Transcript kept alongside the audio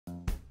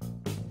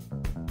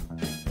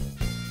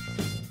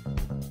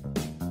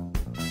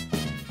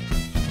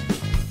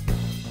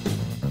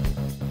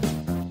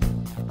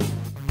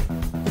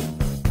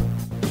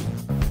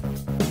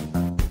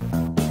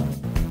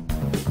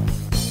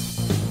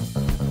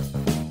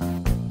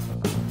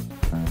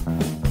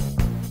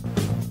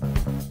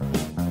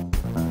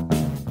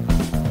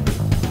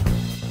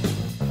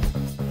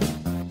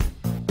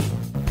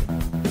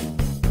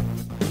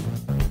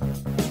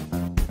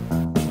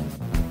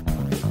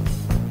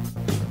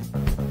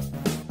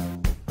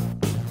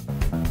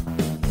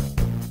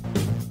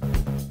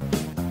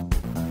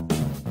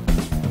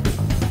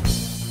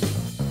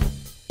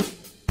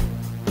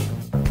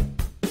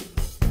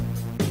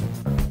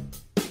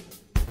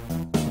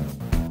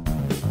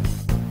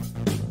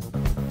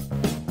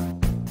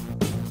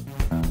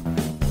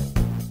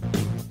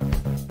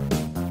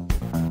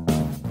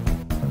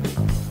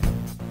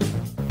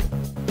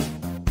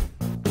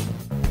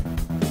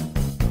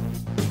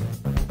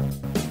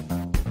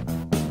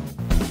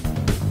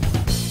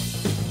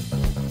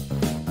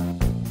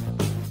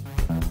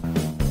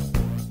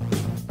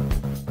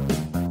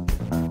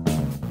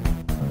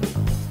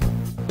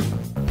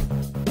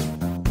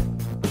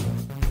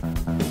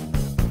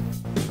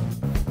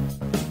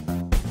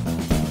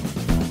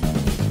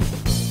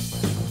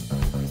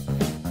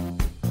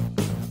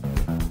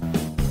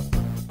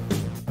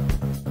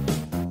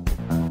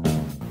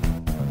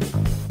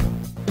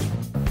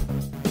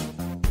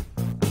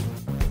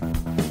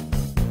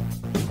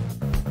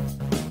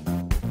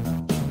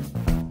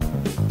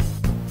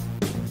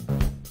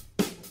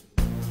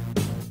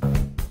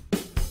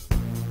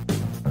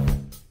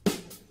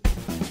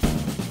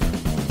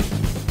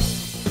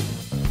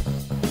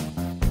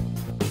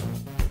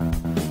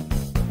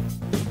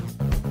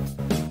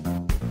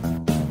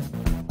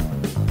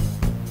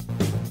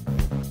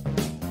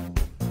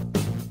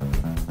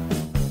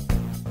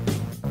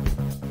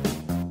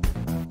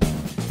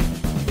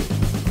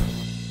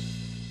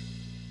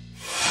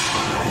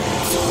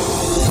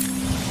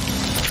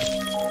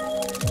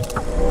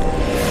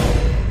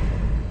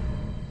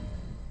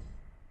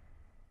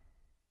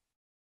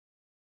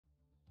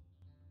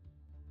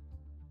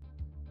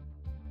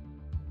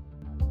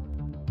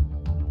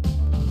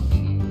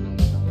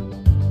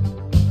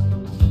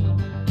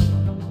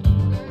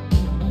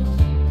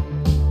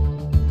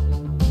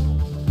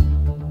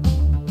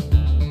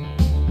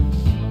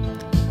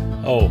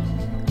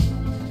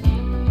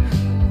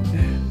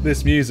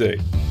this music.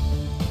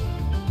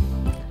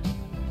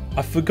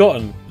 I've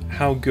forgotten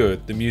how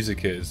good the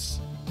music is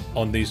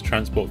on these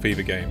Transport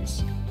Fever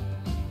games.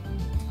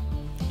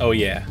 Oh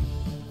yeah.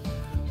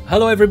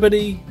 Hello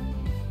everybody.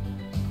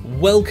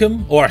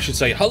 Welcome, or I should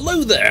say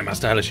hello there,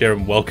 Master Hellish here,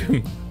 and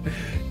welcome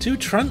to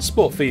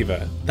Transport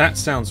Fever. That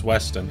sounds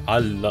Western.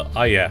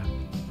 Oh yeah.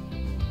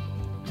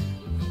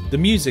 The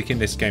music in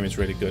this game is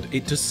really good.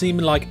 It does seem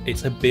like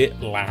it's a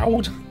bit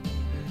loud.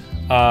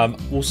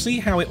 We'll see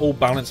how it all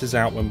balances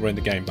out when we're in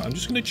the game, but I'm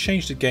just going to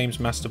change the game's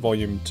master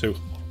volume to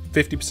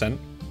 50%.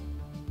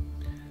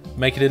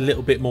 Make it a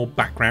little bit more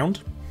background.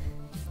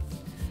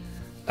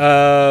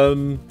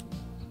 CGA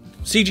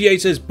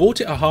says,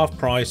 bought it at half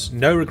price,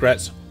 no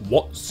regrets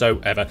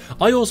whatsoever.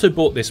 I also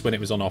bought this when it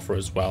was on offer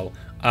as well.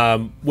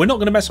 We're not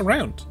going to mess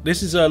around.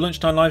 This is a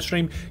lunchtime live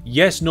stream.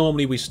 Yes,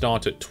 normally we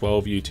start at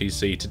 12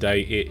 UTC.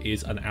 Today it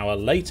is an hour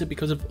later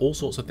because of all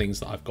sorts of things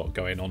that I've got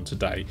going on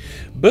today.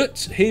 But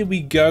here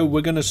we go.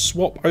 We're going to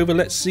swap over.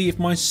 Let's see if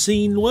my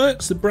scene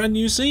works. The brand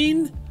new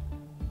scene.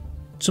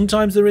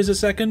 Sometimes there is a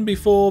second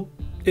before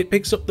it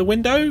picks up the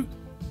window.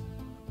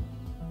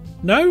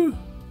 No?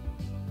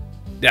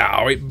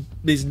 No, it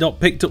is not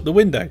picked up the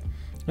window.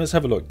 Let's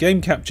have a look.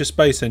 Game Capture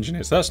Space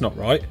Engineers. That's not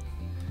right.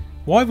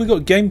 Why have we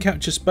got Game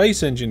Capture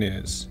Space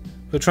Engineers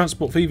for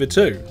Transport Fever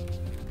 2?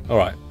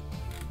 Alright.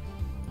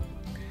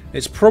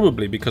 It's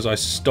probably because I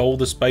stole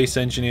the Space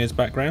Engineers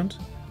background.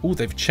 Oh,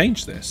 they've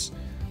changed this.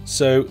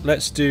 So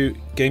let's do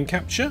Game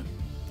Capture.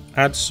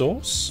 Add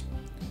source.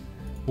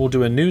 We'll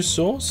do a new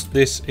source.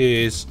 This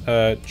is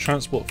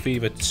Transport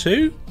Fever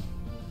 2.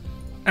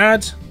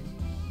 Add.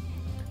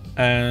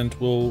 And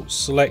we'll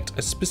select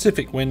a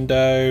specific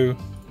window.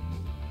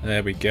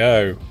 There we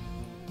go.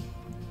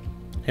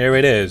 Here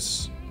it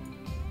is.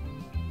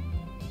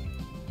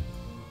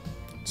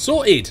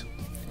 Sorted!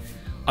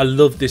 I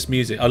love this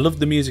music. I love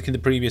the music in the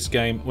previous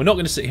game. We're not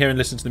going to sit here and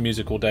listen to the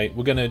music all day.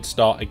 We're going to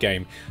start a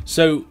game.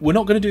 So we're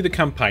not going to do the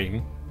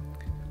campaign.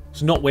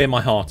 It's not where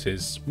my heart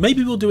is.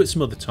 Maybe we'll do it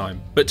some other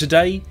time. But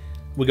today,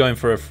 we're going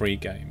for a free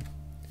game.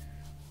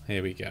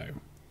 Here we go.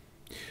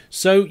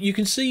 So you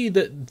can see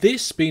that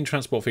this, being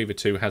Transport Fever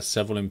 2, has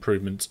several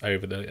improvements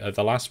over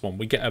the last one.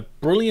 We get a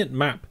brilliant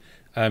map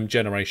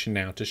generation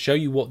now to show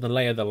you what the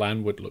lay of the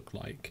land would look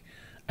like.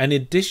 And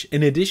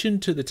in addition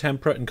to the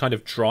temperate and kind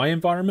of dry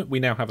environment, we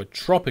now have a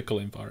tropical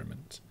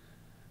environment,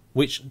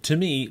 which to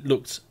me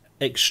looks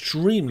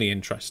extremely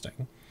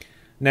interesting.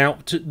 Now,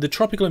 the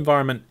tropical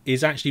environment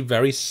is actually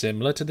very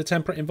similar to the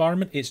temperate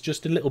environment. It's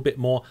just a little bit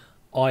more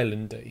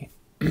islandy.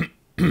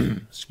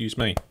 Excuse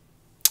me.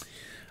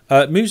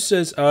 Moose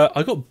says,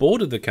 I got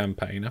bored of the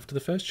campaign after the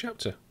first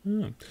chapter.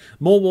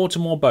 More water,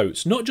 more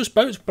boats. Not just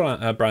boats,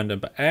 Brandon,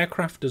 but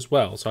aircraft as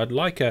well. So I'd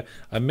like a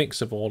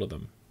mix of all of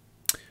them.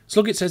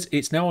 Slugget says,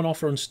 it's now on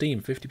offer on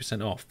Steam,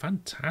 50% off.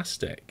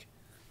 Fantastic.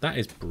 That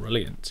is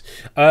brilliant.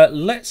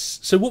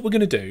 So what we're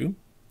going to do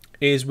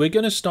is we're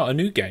going to start a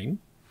new game.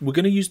 We're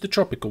going to use the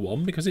tropical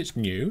one because it's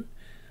new.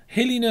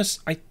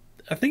 Hilliness, I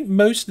think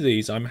most of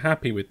these I'm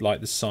happy with,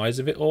 like the size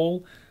of it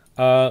all.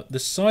 The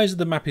size of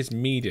the map is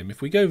medium. If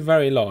we go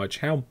very large,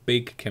 how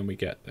big can we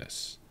get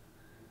this?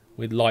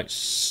 With like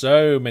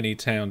so many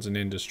towns and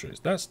industries.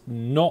 That's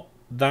not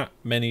that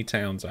many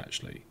towns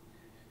actually.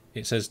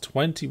 It says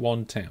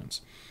 21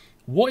 towns.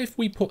 What if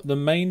we put the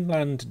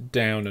mainland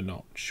down a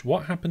notch?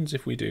 What happens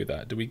if we do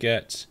that? Do we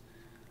get...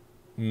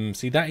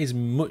 see, that is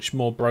much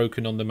more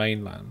broken on the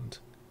mainland.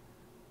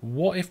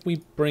 What if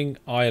we bring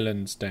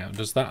islands down?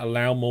 Does that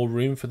allow more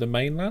room for the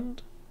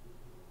mainland?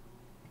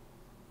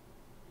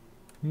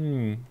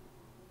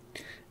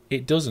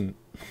 It doesn't.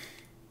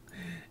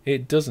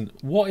 It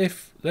doesn't. What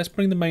if... let's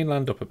bring the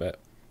mainland up a bit.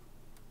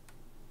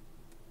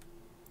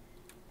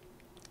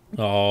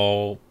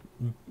 Oh...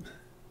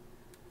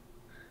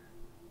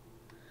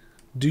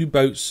 do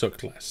boats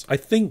suck less? I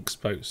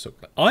think boats suck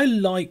less.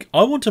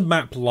 I want a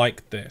map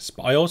like this,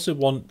 but I also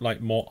want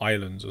like more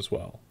islands as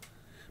well.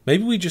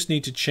 Maybe we just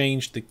need to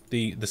change the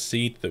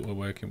seed that we're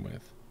working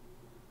with.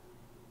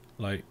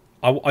 Like,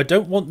 I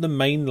don't want the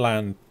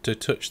mainland to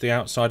touch the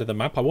outside of the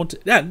map. I want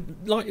it, yeah,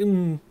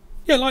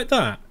 like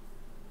that.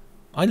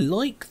 I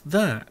like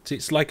that.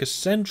 It's like a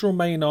central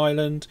main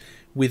island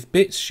with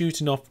bits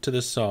shooting off to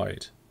the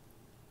side.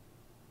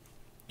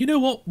 You know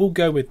what? We'll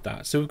go with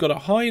that. So we've got a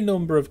high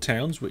number of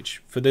towns,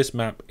 which for this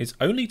map is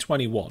only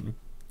 21.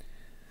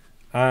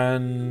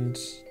 And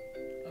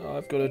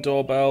I've got a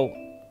doorbell.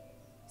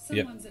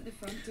 Someone's at the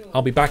front door.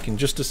 I'll be back in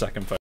just a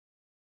second, folks.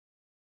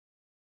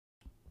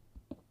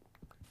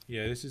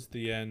 Yeah, this is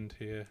the end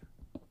here.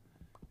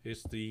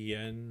 It's the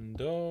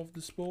end of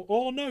the sport.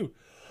 Oh, no!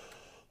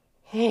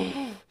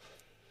 I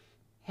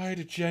had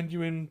a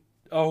genuine...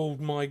 oh,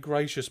 my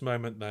gracious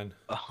moment then.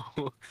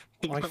 Oh.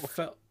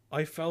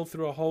 I fell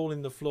through a hole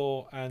in the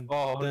floor, and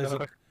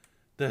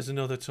there's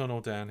another tunnel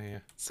down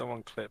here.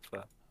 Someone clip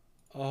that.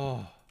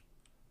 Oh,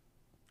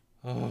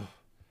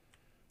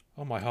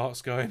 my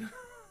heart's going.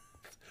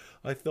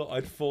 I thought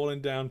I'd fallen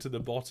down to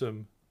the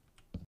bottom.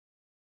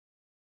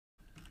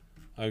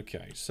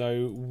 Okay,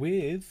 so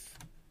with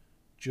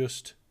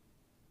just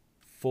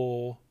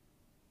 4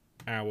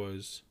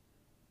 hours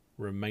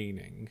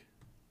remaining.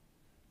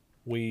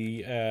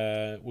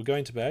 We're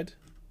going to bed.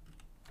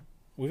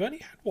 We've only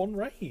had one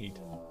raid.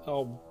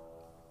 Oh.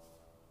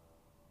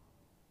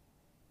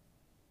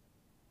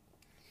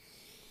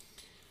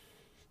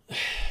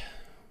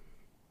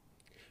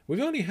 We've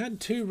only had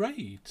 2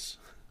 raids.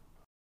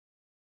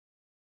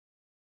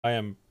 I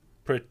am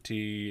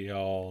pretty...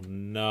 Oh,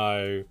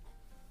 no.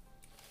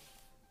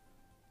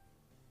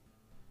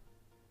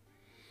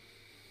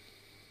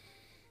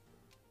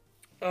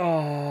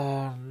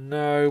 Oh,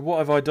 no. What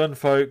have I done,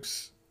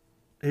 folks?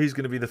 He's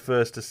going to be the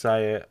first to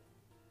say it.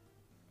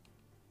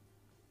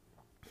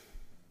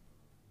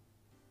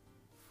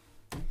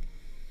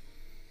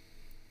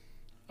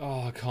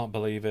 Oh, I can't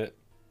believe it.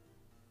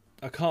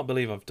 I can't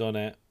believe I've done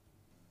it.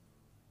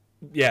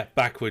 Yeah,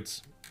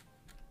 backwards.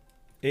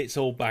 It's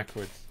all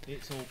backwards.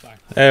 It's all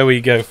backwards. There we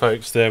go,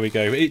 folks. There we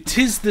go. It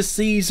is the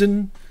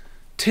season.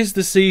 'Tis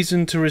the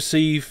season to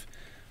receive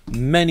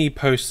many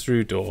posts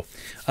through door.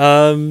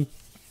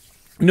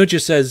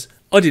 Nudger says,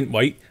 I didn't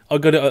wait. I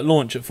got it at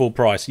launch at full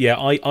price. Yeah,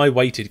 I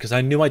waited because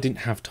I knew I didn't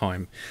have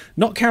time.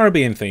 Not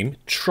Caribbean theme,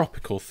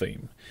 tropical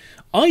theme.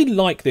 I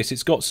like this.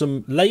 It's got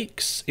some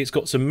lakes, it's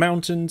got some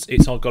mountains,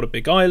 it's got a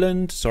big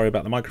island. Sorry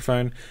about the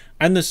microphone.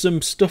 And there's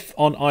some stuff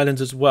on islands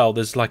as well.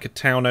 There's like a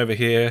town over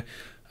here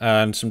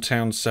and some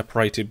towns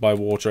separated by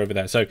water over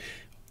there. So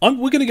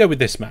we're going to go with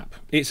this map.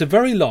 It's a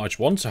very large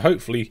one, so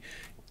hopefully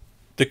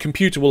the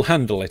computer will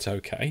handle it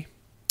okay.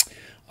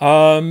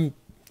 And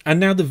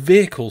now the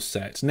vehicle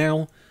set.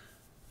 Now,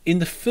 in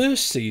the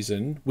first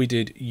season, we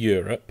did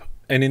Europe,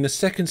 and in the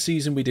second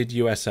season, we did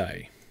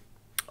USA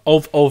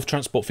of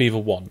Transport Fever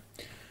 1.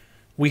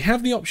 We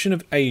have the option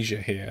of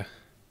Asia here,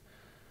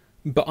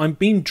 but I'm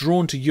being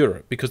drawn to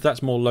Europe because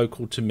that's more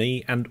local to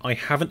me, and I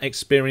haven't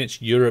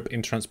experienced Europe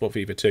in Transport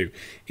Fever 2.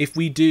 If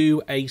we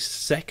do a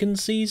second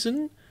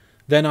season,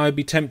 then I'd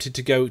be tempted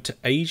to go to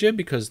Asia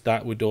because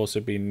that would also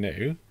be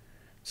new.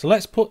 So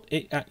let's put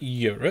it at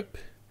Europe.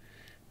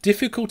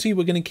 Difficulty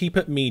we're going to keep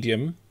at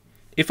medium.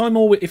 If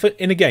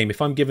in a game,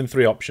 if I'm given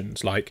 3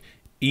 options like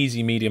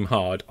easy, medium,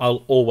 hard,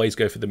 I'll always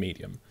go for the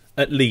medium,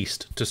 at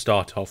least to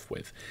start off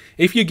with.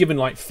 If you're given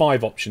like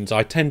 5 options,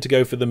 I tend to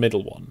go for the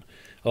middle one.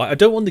 Like, I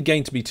don't want the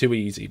game to be too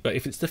easy, but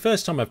if it's the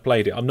first time I've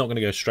played it, I'm not going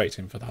to go straight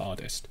in for the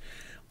hardest.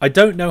 I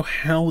don't know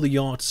how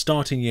the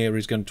starting year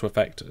is going to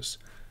affect us,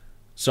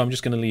 so I'm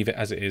just going to leave it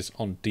as it is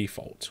on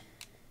default.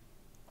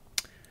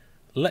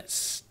 Let's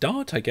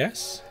start, I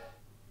guess.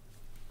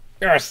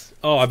 Yes!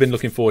 Oh, I've been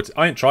looking forward to...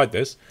 I ain't tried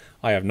this.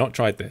 I have not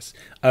tried this.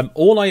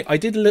 I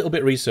did a little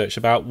bit of research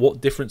about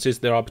what differences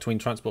there are between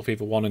Transport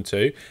Fever 1 and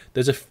 2.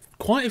 There's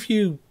quite a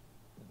few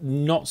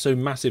not so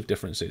massive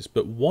differences,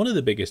 but one of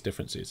the biggest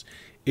differences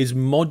is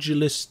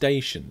modular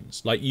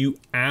stations. Like, you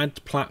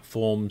add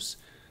platforms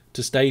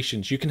to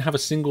stations. You can have a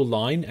single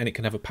line and it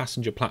can have a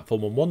passenger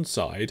platform on one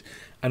side,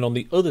 and on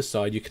the other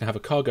side you can have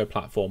a cargo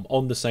platform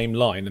on the same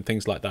line and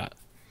things like that.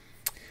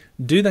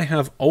 Do they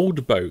have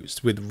old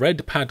boats with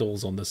red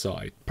paddles on the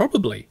side?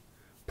 Probably.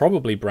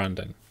 Probably,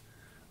 Brandon.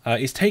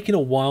 It's taking a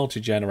while to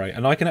generate,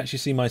 and I can actually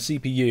see my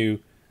CPU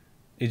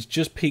is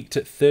just peaked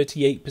at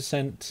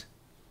 38%.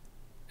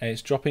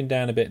 It's dropping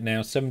down a bit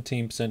now,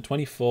 17%,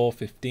 24,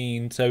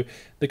 15. So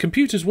the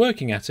computer's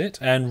working at it,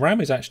 and RAM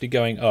is actually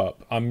going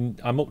up. I'm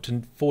up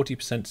to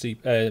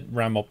 40%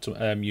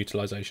 RAM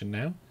utilization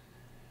now.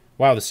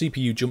 Wow, the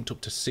CPU jumped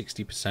up to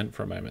 60%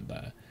 for a moment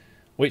there.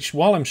 Which,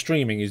 while I'm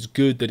streaming, is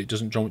good that it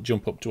doesn't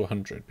jump up to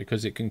 100,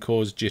 because it can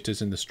cause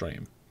jitters in the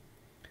stream.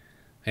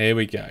 Here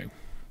we go.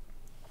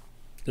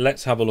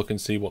 Let's have a look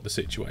and see what the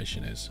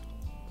situation is.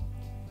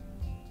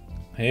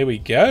 Here we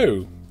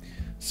go.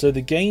 So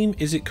the game,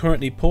 is it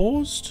currently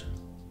paused?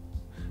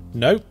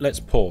 No, let's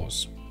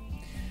pause.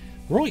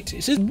 Right,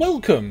 it says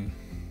welcome.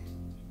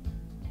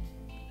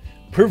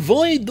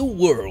 Provide the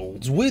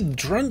world with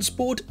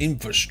transport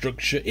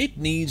infrastructure it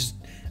needs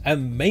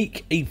and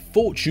make a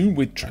fortune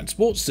with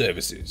transport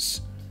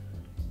services.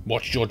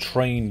 Watch your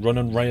train run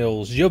on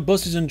rails, your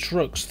buses and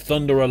trucks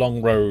thunder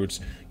along roads,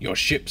 your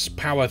ships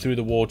power through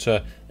the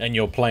water, and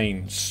your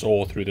planes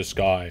soar through the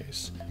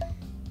skies.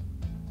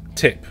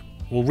 Tip.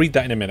 We'll read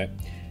that in a minute.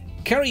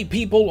 Carry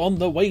people on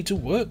the way to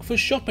work for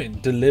shopping,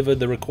 deliver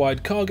the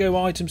required cargo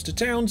items to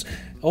towns,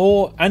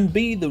 and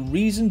be the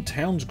reason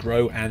towns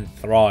grow and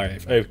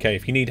thrive. Okay,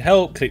 if you need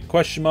help, click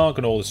question mark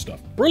and all this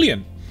stuff.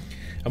 Brilliant!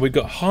 And we've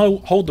got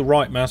hold the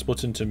right mouse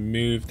button to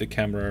move the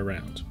camera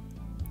around.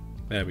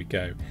 There we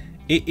go.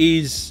 It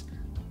is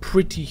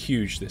pretty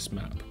huge, this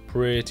map.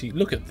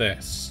 Look at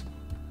this.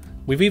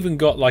 We've even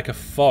got like a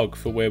fog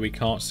for where we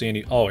can't see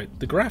any... Oh,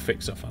 the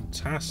graphics are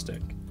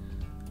fantastic.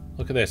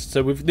 Look at this.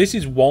 So this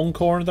is one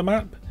corner of the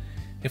map.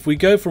 If we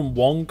go from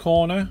one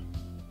corner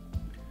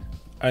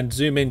and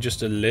zoom in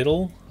just a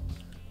little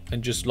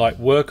and just like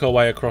work our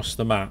way across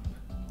the map,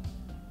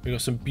 we've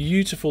got some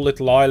beautiful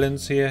little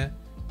islands here.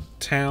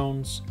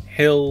 Towns,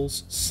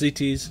 hills,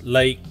 cities,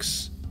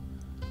 lakes.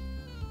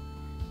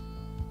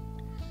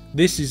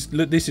 This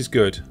is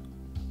good.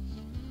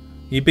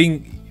 You've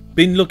been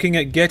looking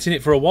at getting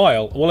it for a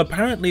while. Well,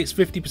 apparently it's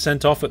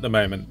 50% off at the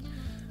moment.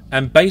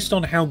 And based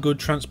on how good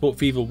Transport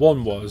Fever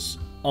 1 was,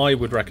 I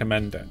would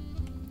recommend it.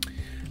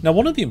 Now,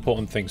 one of the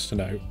important things to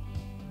note,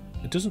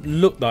 it doesn't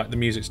look like the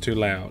music's too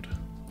loud.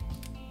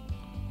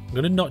 I'm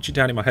going to notch it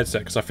down in my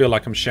headset because I feel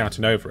like I'm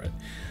shouting over it.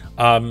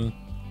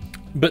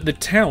 But the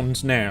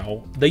towns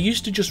now, they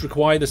used to just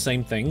require the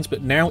same things,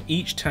 but now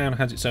each town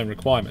has its own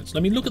requirements. I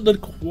mean, look at the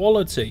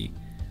quality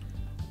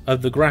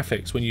of the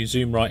graphics when you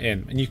zoom right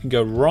in. And you can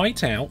go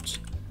right out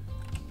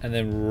and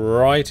then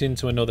right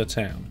into another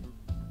town.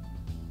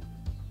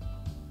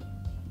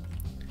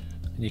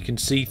 And you can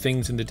see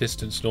things in the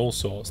distance and all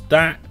sorts.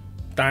 That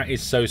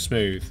is so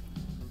smooth.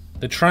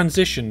 The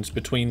transitions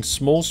between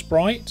small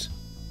sprite...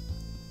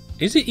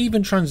 Is it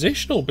even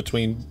transitional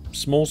between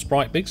small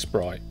sprite, big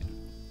sprite?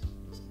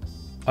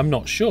 I'm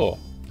not sure.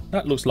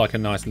 That looks like a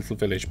nice little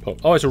village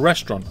pub. Oh, it's a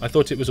restaurant. I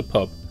thought it was a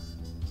pub.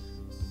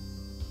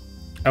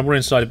 And we're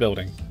inside a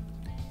building.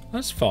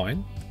 That's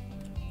fine.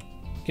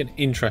 Get an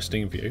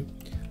interesting view.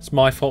 It's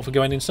my fault for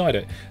going inside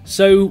it.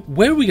 So,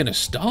 where are we going to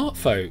start,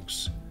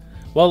 folks?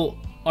 Well,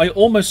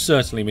 almost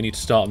certainly we need to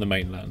start on the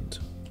mainland.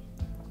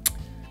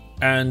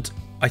 And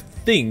I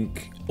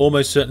think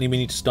almost certainly we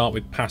need to start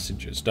with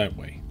passengers, don't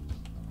we?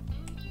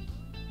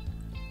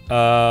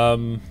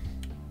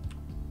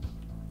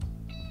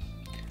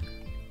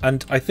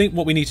 And I think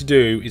what we need to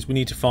do is we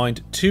need to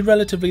find 2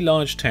 relatively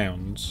large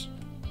towns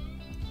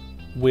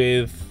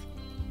with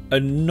a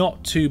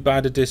not too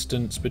bad a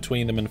distance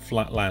between them and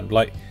flat land.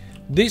 Like,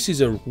 this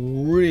is a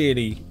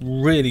really,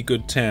 really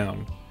good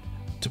town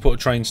to put a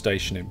train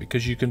station in,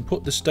 because you can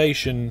put the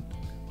station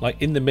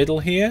like in the middle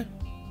here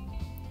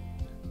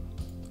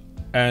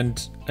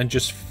and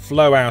just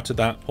flow out at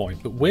that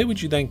point. But where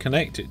would you then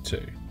connect it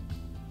to?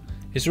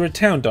 Is there a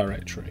town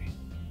directory?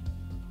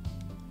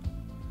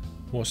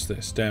 What's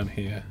this down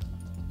here?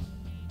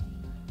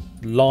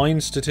 Line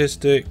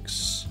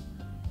statistics.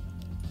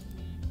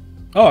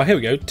 Oh, here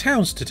we go.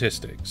 Town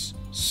statistics.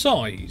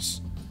 Size.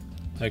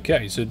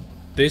 Okay, so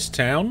this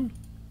town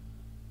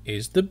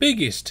is the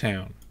biggest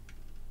town.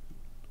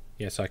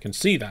 Yes, I can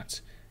see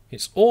that.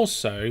 It's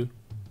also...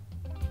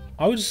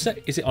 I would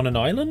say... Is it on an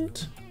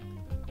island?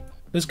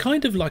 There's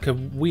kind of like a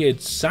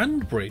weird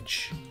sand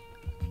bridge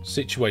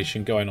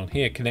situation going on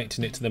here,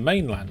 connecting it to the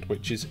mainland,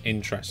 which is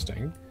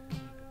interesting.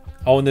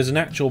 Oh, and there's an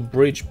actual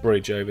bridge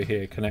over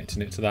here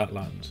connecting it to that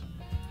land.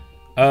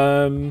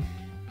 And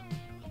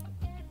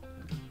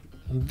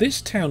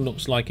this town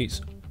looks like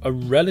it's a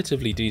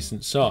relatively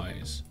decent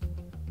size.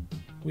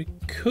 We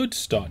could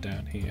start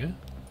down here.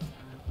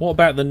 What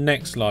about the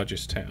next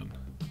largest town?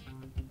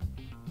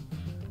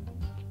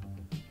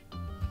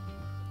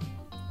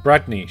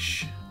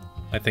 Bradnish,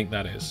 I think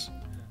that is.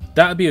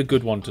 That would be a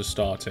good one to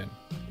start in.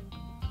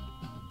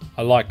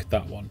 I like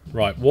that one.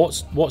 Right,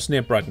 what's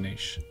near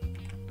Bradnish?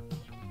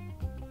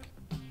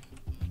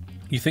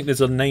 You think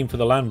there's a name for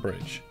the land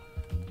bridge?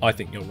 I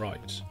think you're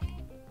right.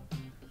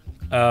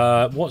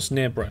 What's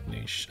near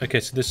Bradnish? Okay,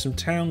 so there's some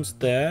towns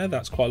there.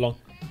 That's quite long.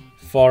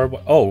 Far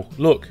away. Oh,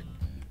 look.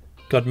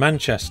 God,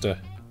 Manchester.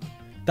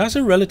 That's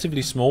a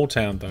relatively small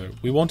town, though.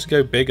 We want to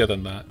go bigger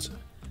than that.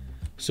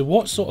 So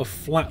what sort of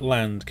flat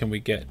land can we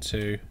get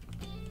to?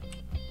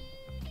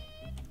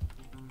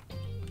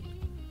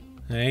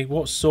 Hey,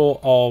 what sort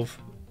of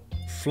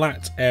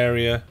flat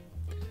area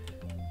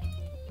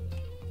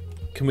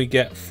can we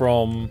get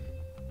from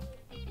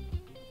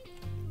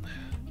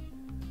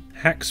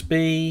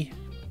Haxby?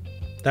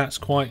 That's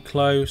quite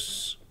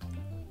close.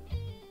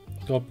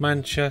 God,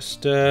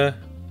 Manchester.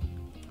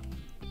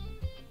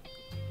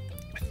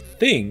 I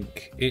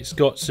think it's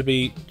got to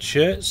be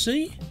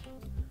Chertsey.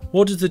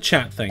 What does the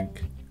chat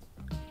think?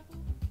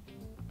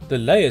 The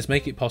layers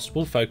make it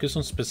possible to focus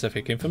on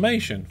specific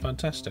information.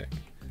 Fantastic.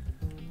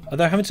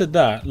 Although having said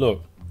that,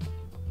 look.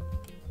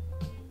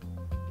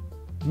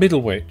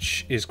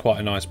 Middlewich is quite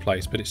a nice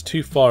place, but it's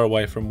too far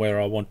away from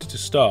where I wanted to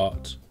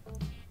start.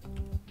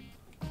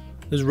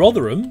 There's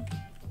Rotherham.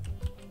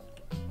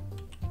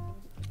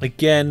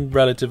 Again,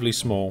 relatively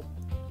small.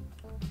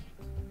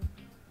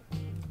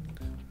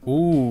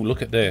 Ooh,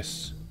 look at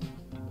this.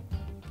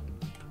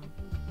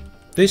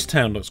 This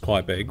town looks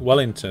quite big.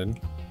 Wellington.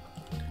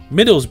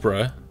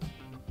 Middlesbrough.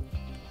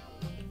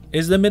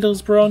 Is there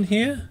Middlesbrough on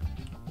here?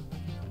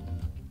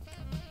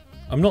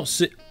 I'm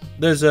not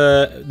there's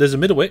a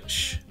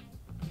Middlewich.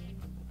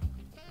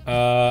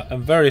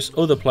 And various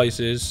other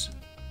places.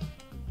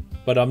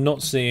 But I'm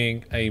not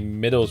seeing a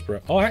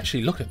Middlesbrough. Oh,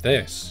 actually, look at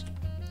this.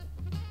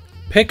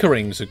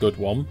 Pickering's a good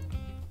one.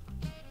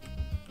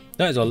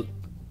 That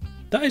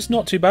is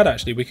not too bad,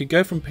 actually. We could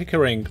go from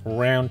Pickering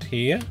round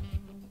here.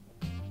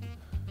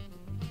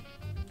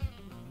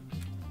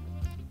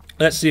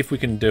 Let's see if we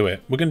can do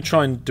it. We're going to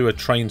try and do a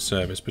train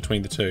service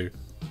between the two.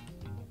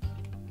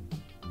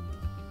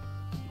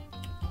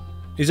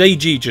 Is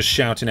AG just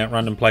shouting out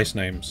random place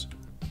names?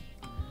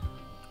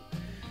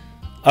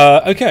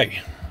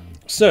 Okay.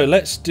 So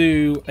let's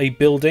do a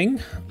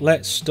building.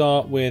 Let's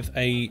start with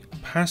a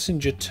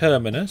passenger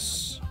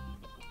terminus.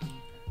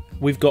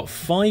 We've got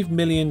 5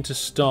 million to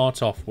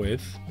start off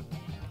with.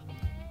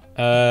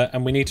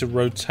 And we need to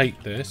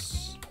rotate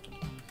this.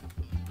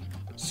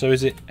 So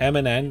is it M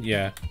and N?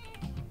 Yeah.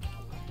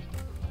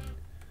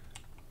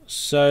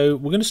 So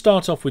we're going to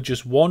start off with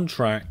just one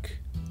track,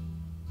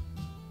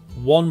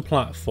 one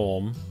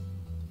platform,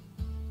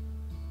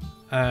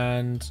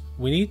 and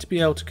we need to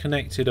be able to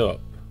connect it up.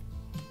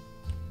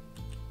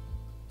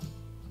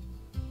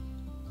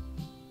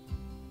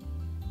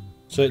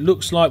 So it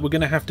looks like we're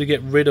going to have to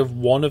get rid of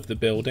one of the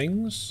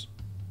buildings.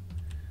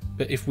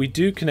 But if we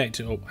do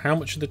connect it up, how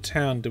much of the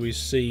town do we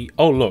see?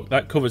 Oh look,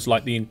 that covers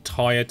like the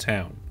entire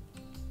town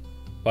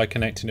by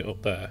connecting it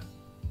up there.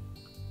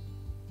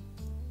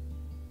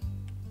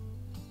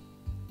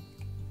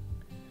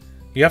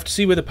 You have to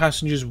see where the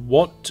passengers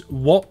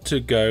want to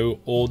go,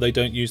 or they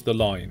don't use the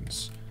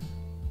lines.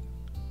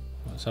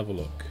 Let's have a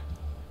look.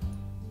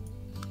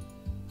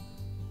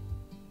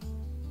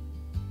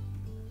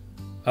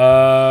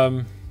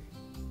 I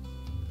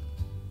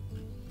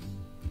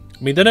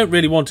mean, they don't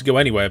really want to go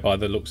anywhere by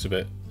the looks of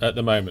it at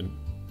the moment.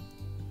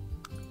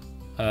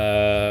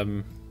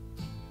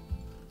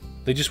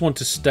 They just want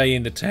to stay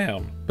in the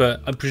town,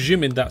 but I'm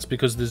presuming that's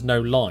because there's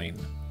no line.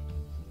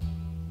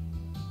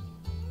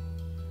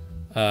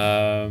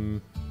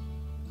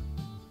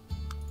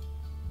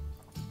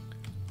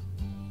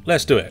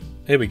 Let's do it.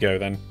 Here we go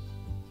then.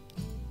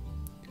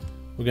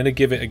 We're going to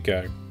give it a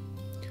go.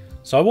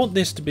 So I want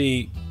this to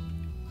be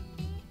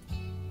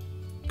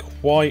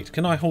quite...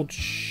 Can I hold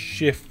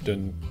shift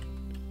and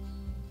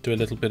do a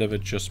little bit of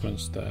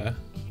adjustments there?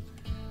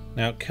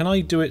 Now, can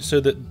I do it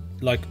so that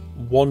like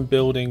one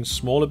building,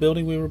 smaller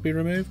building will be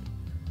removed?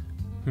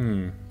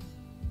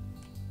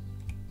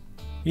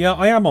 Yeah,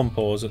 I am on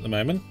pause at the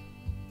moment.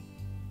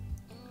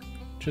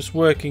 Just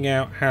working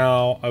out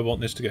how I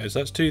want this to go. So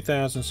that's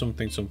 2,000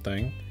 something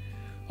something.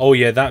 Oh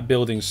yeah, that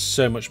building's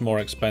so much more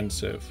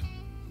expensive.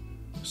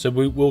 So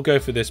we'll go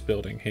for this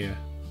building here.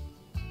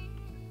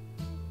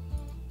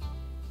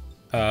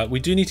 We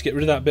do need to get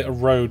rid of that bit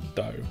of road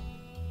though.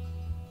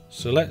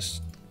 So let's...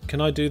 Can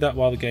I do that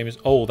while the game is...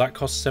 Oh, that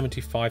costs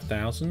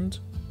 75,000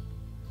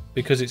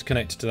 because it's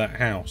connected to that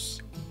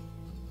house.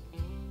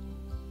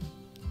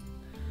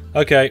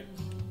 Okay.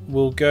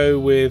 We'll go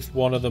with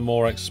one of the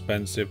more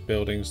expensive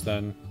buildings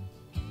then.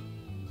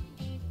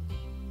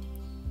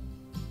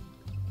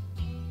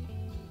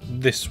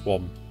 This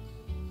one.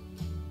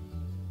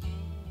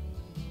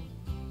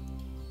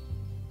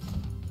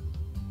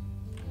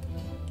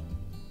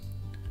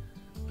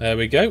 There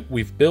we go.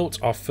 We've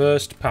built our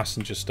first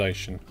passenger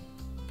station.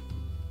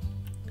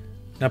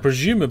 Now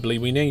presumably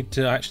we need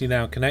to actually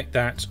now connect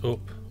that up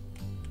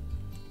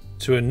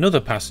to another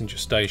passenger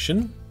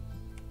station.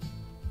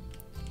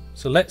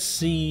 So let's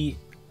see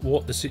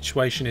what the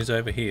situation is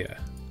over here.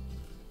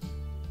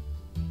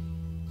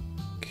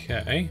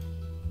 Okay.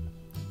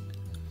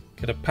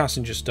 Get a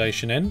passenger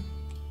station in.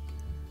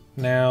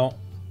 Now...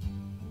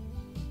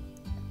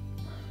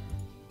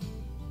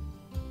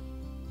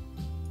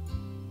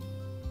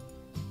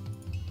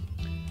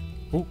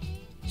 Oh,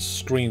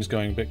 screen's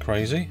going a bit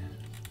crazy.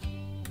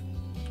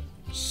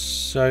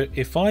 So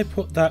if I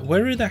put that...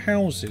 Where are the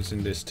houses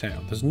in this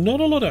town? There's not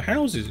a lot of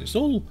houses. It's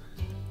all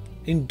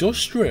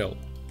industrial.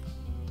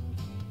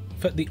 In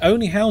fact, the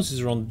only houses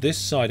are on this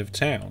side of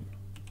town.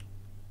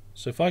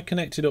 So if I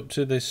connect it up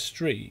to this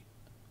street,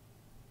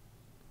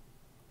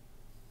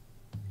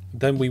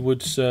 then we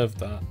would serve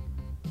that.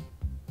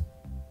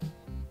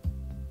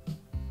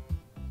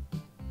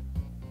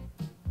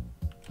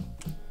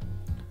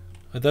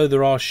 Although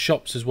there are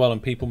shops as well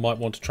and people might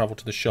want to travel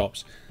to the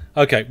shops.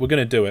 Okay, we're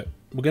going to do it.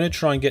 We're going to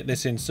try and get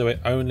this in so it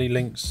only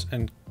links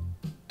and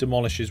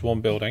demolishes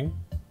one building.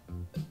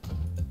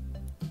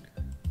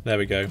 There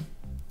we go.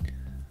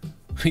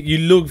 You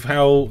love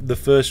how the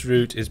first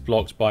route is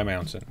blocked by a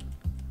mountain.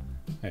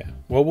 Yeah,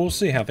 well, we'll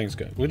see how things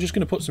go. We're just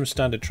going to put some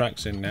standard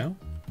tracks in now.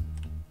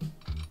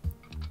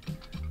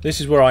 This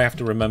is where I have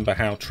to remember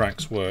how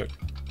tracks work.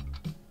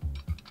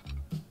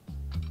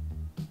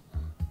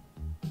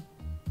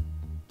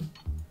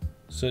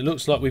 So it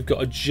looks like we've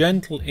got a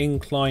gentle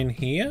incline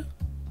here.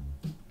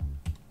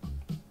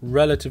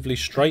 Relatively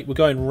straight. We're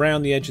going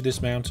round the edge of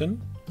this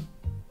mountain.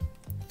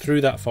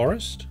 Through that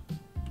forest.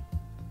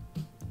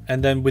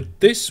 And then with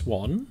this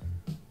one,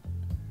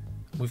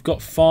 we've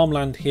got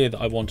farmland here that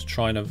I want to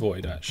try and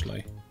avoid,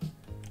 actually.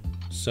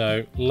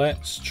 So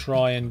let's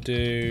try and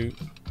do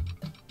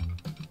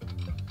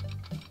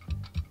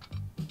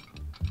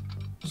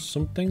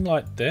something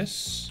like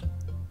this.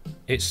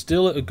 It's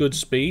still at a good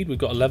speed. We've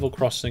got a level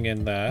crossing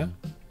in there.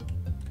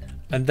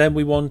 And then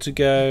we want to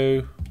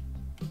go...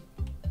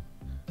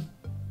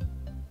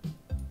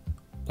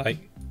 Like,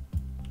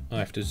 I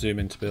have to zoom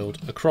in to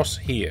build. Across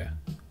here.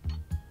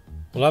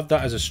 We'll have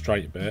that as a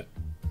straight bit.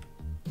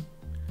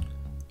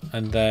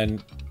 And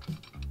then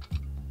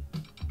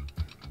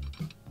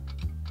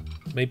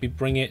maybe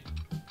bring it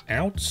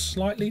out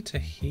slightly to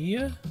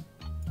here.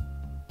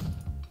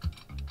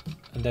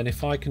 And then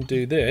if I can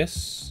do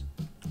this,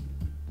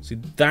 see,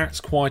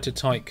 that's quite a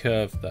tight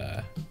curve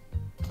there.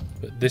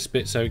 But this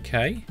bit's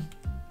okay.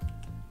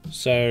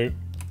 So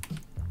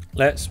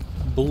let's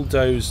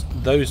bulldoze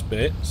those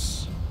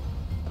bits.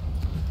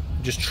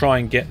 Just try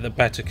and get the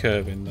better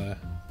curve in there.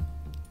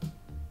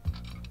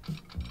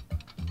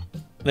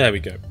 There we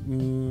go.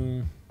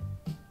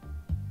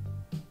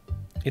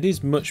 It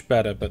is much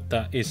better, but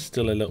that is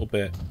still a little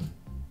bit...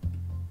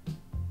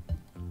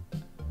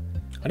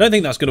 I don't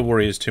think that's going to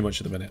worry us too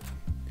much at the minute.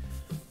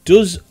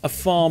 Does a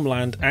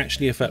farmland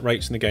actually affect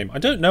rates in the game? I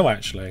don't know,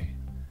 actually.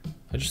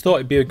 I just thought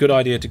it'd be a good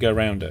idea to go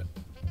around it.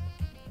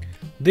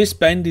 This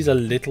bend is a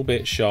little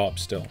bit sharp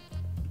still.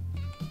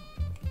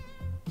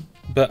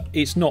 But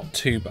it's not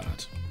too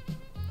bad.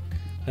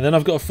 And then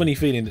I've got a funny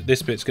feeling that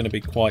this bit's going to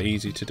be quite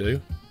easy to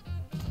do.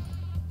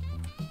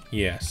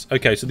 Yes.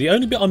 Okay, so the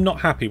only bit I'm not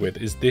happy with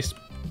is this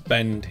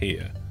bend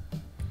here.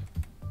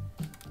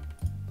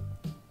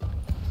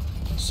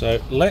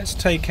 So let's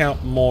take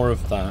out more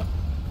of that.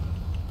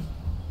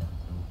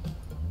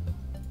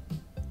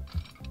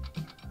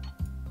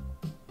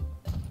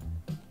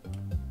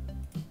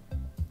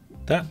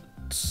 That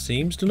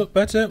seems to look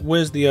better.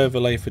 Where's the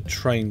overlay for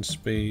train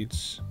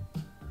speeds?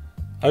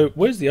 Oh,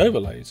 where's the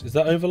overlays? Is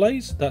that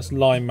overlays? That's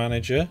line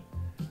manager,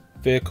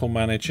 vehicle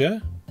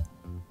manager,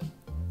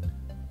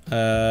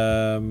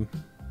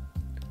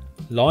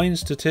 line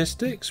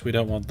statistics. We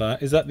don't want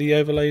that. Is that the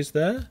overlays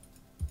there?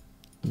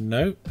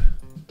 Nope.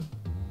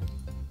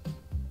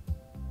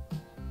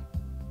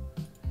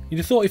 You'd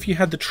have thought if you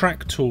had the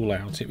track tool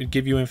out, it would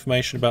give you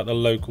information about the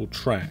local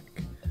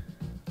track.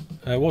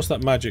 What's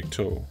that magic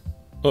tool?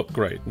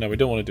 Upgrade. No, we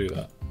don't want to do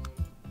that.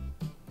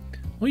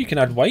 Well, you can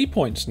add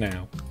waypoints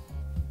now.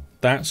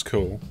 That's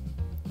cool.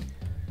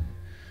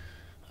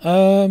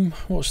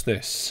 What's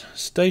this?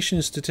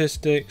 Station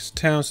statistics,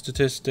 town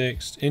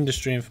statistics,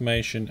 industry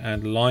information,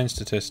 and line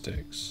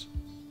statistics.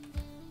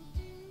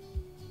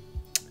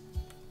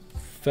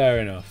 Fair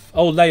enough.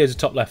 Oh, layers are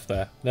top left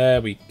there.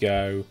 There we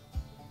go.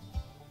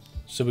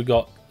 So we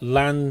got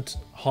land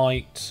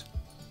height,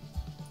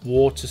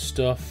 water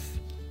stuff.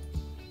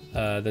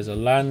 There's a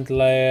land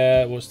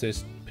layer. What's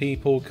this?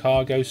 People,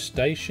 cargo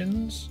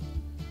stations.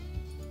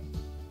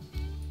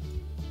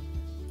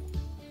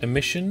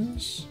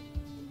 Emissions.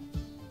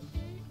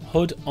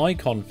 HUD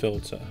icon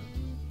filter.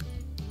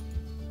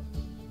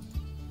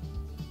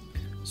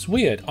 It's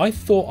weird. I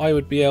thought I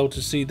would be able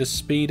to see the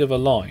speed of a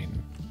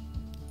line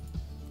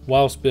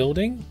whilst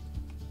building.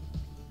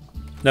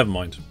 Never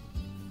mind.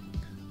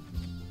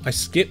 I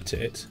skipped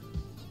it.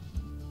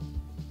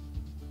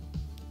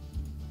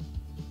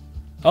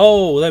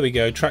 Oh, there we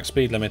go. Track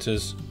speed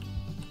limiters.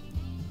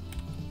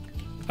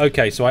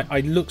 Okay, so I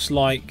looks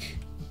like...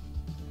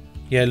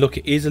 Yeah, look,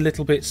 it is a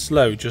little bit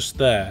slow just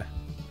there.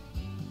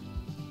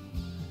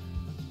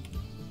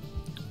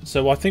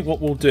 So I think what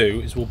we'll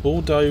do is we'll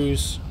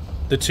bulldoze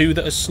the two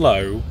that are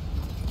slow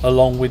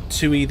along with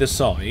two either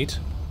side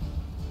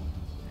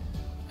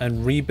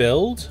and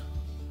rebuild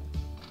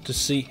to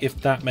see if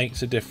that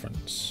makes a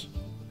difference.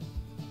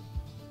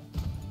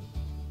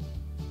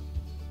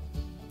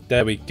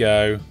 There we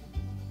go.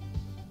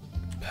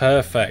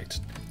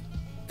 Perfect.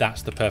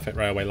 That's the perfect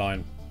railway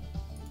line.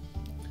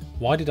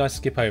 Why did I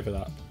skip over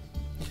that?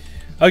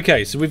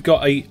 Okay, so we've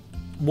got a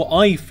what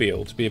I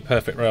feel to be a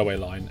perfect railway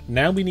line.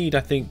 Now we need,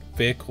 I think,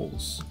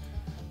 vehicles.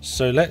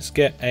 So let's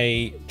get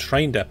a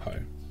train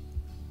depot.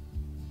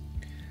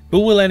 But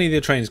will any of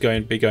the trains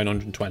be going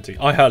 120?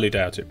 I highly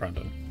doubt it,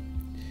 Brandon.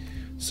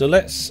 So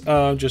let's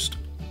just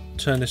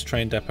turn this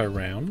train depot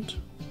around.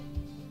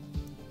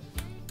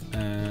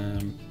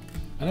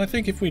 And I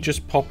think if we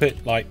just pop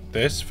it like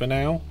this for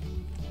now,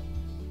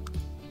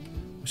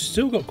 we've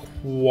still got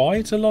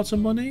quite a lot of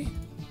money.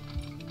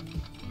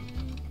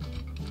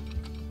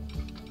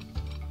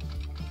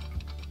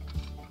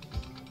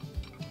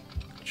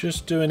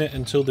 Just doing it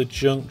until the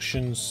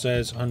junction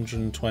says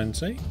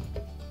 120.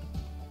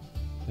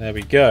 There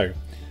we go.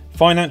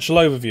 Financial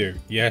overview.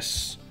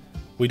 Yes,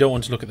 we don't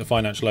want to look at the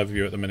financial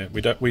overview at the minute.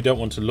 We don't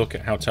want to look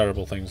at how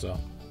terrible things are.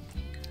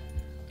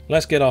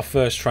 Let's get our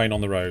first train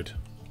on the road.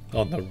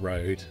 On the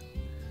road.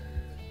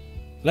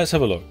 Let's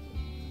have a look.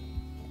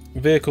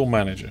 Vehicle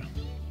manager.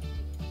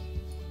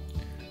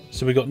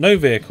 So we've got no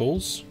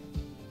vehicles.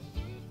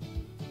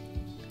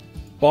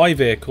 Buy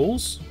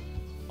vehicles.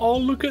 Oh,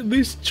 look at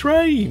this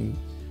train.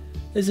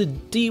 There's a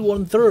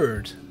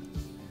D1/3.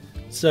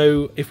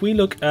 So if we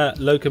look at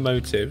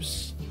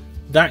locomotives,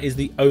 that is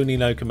the only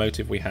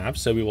locomotive we have.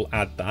 So we will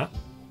add that.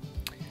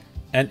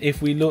 And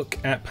if we look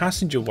at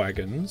passenger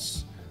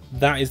wagons,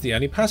 that is the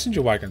only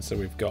passenger wagons that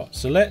we've got.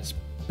 So let's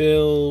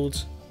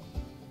build...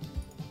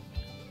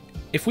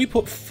 If we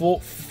put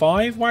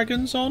 5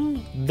 wagons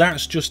on,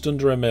 that's just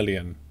under $1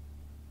 million.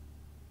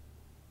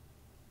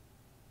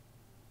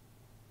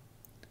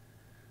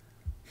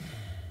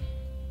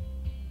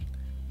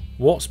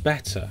 What's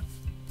better?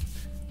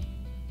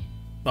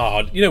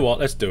 Oh, you know what?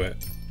 Let's do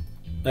it.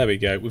 There we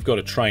go. We've got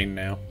a train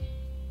now.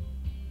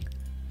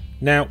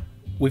 Now,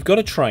 we've got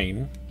a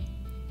train.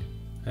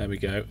 There we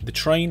go. The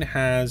train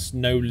has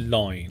no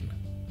line.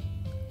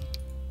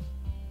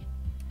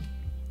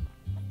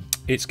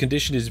 Its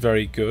condition is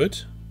very good.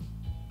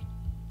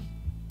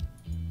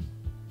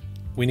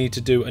 We need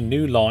to do a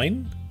new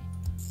line.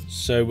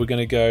 So we're going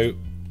to go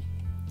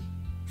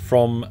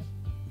from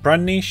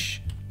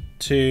Brandnish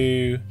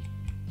to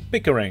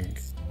Pickering.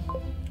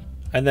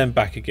 And then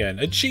back again.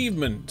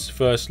 Achievement,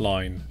 first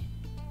line.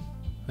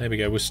 There we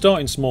go. We're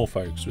starting small,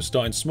 folks. We're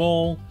starting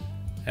small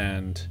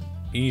and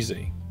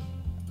easy.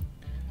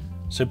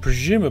 So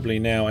presumably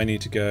now I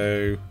need to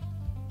go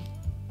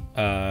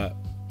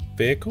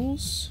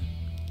vehicles,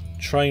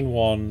 train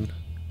 1,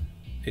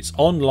 it's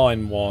on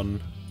line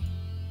 1,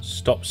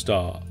 stop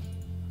start.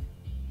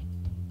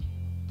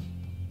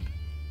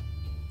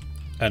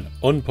 And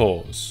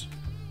unpause.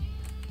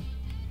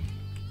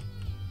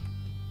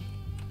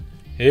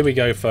 Here we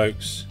go,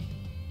 folks.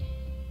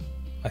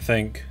 I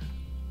think.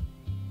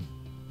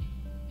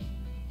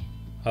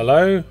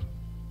 Hello?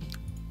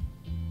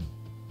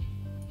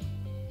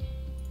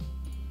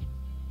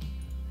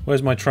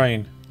 Where's my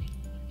train?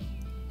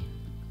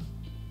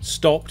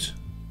 Stopped.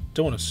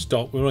 Don't want to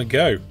stop. We want to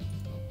go.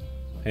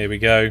 Here we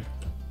go.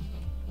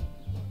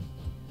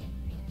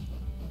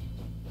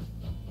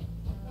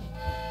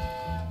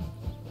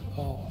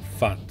 Oh,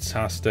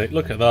 fantastic.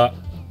 Look at that.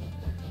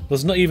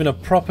 There's not even a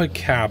proper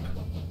cab.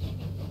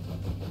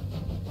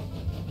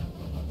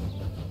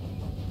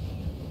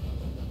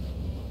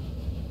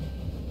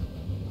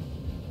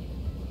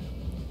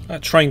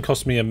 That train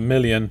cost me $1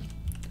 million.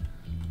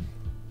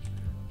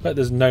 Bet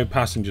there's no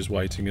passengers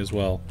waiting as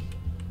well.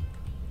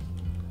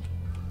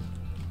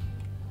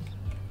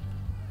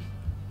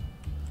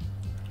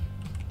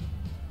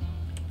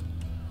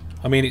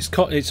 I mean,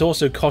 it's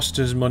also cost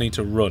us money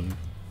to run.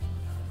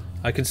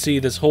 I can see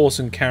there's horse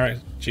and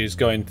carriages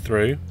going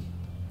through.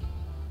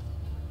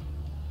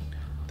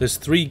 There's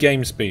 3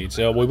 game speeds,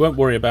 so we won't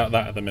worry about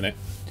that at the minute.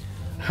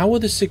 How are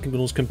the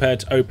signals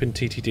compared to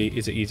OpenTTD?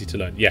 Is it easy to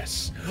learn?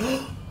 Yes.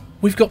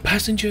 We've got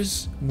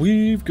passengers.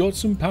 We've got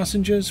some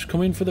passengers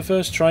coming for the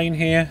first train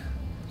here.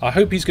 I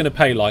hope he's going to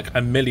pay like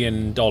 $1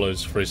 million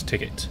for his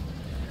ticket.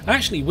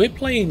 Actually, we're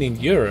playing in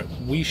Europe.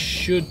 We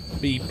should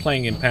be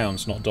playing in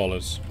pounds, not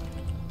dollars.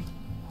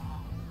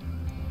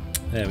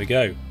 There we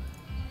go.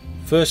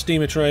 First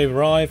steamer train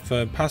arrived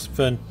for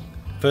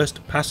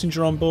first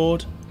passenger on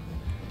board.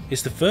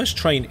 It's the first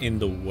train in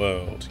the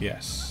world,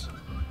 yes.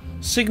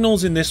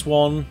 Signals in this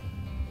one.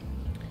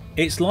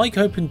 It's like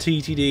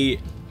OpenTTD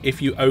if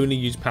you only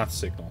use path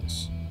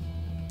signals.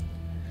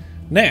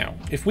 Now,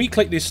 if we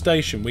click this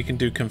station, we can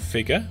do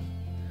configure,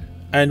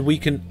 and we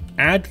can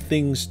add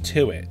things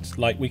to it.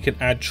 Like we can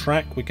add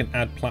track, we can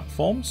add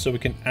platforms, so we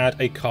can add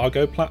a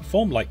cargo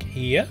platform like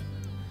here.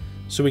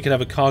 So we can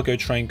have a cargo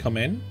train come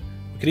in.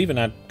 We could even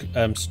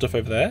add stuff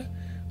over there.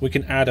 We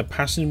can add a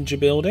passenger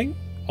building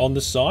on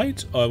the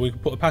side. We can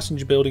put a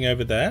passenger building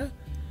over there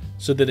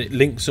so that it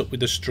links up with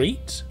the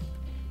street.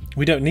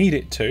 We don't need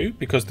it to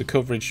because the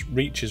coverage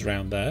reaches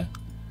around there.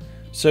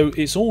 So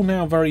it's all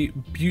now very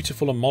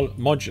beautiful and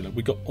modular.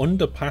 We've got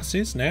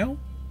underpasses now,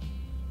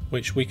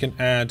 which we can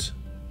add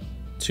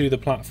to the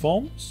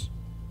platforms.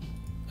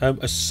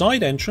 A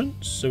side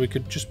entrance, so we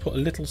could just put a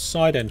little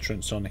side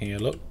entrance on here,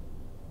 look.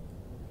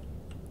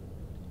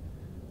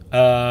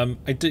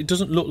 It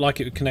doesn't look like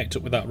it would connect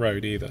up with that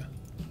road either.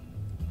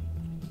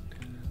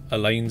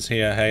 Elaine's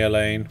here. Hey,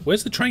 Elaine.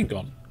 Where's the train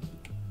gone?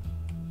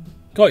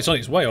 God, it's on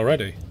its way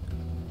already.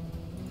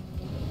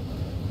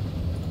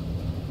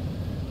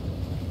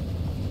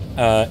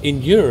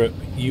 In Europe,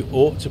 you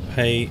ought to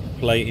play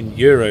in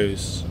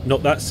euros,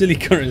 not that silly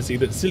currency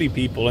that silly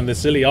people and the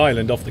silly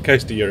island off the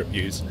coast of Europe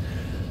use.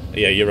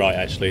 Yeah, you're right,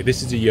 actually.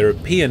 This is a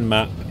European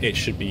map. It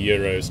should be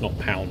euros, not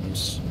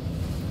pounds.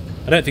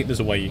 I don't think there's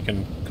a way you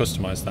can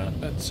customize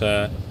that, but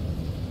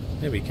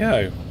there we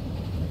go.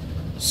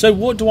 So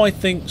what do I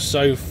think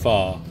so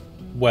far?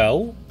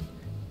 Well,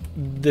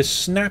 the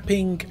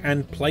snapping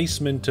and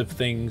placement of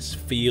things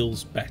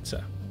feels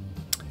better.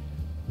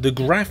 The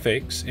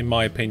graphics, in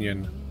my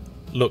opinion,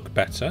 look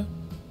better.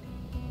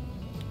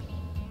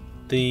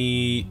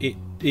 The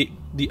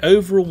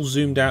overall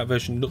zoomed out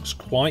version looks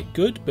quite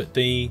good, but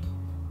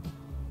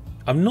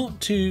I'm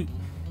not too.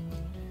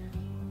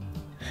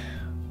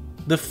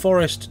 The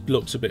forest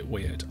looks a bit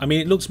weird. I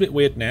mean, it looks a bit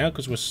weird now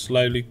because we're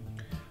slowly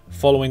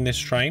following this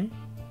train.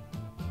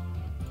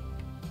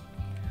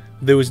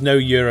 There was no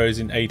euros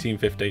in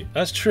 1850.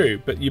 That's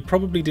true, but you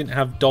probably didn't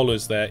have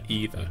dollars there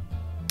either.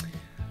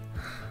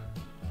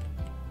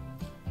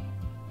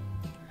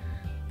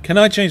 Can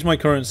I change my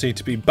currency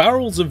to be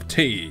barrels of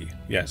tea?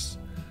 Yes,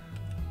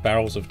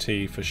 barrels of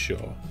tea for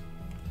sure.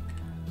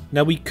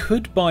 Now we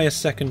could buy a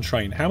second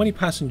train. How many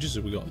passengers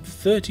have we got?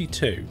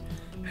 32.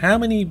 How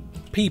many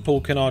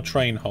people can our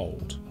train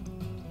hold?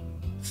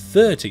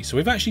 30. So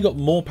we've actually got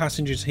more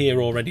passengers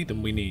here already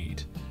than we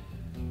need.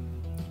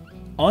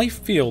 I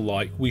feel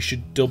like we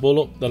should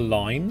double up the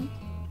line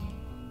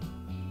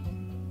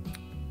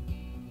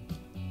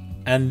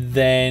and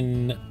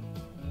then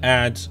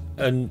add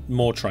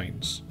more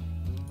trains.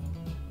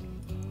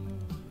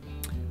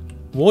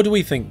 What do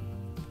we think,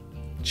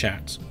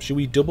 chat? Should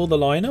we double the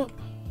line up?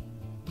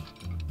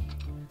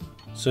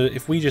 So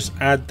if we just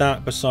add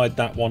that beside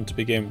that one to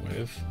begin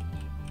with,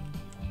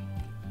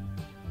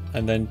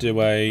 and then do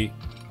a...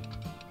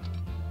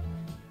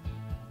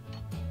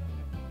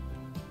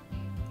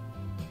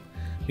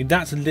 I mean,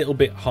 that's a little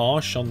bit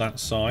harsh on that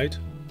side.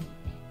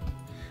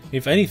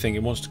 If anything,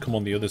 it wants to come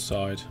on the other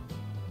side.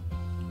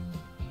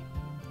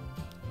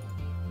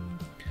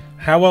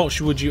 How else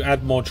would you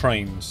add more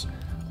trains?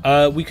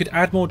 We could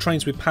add more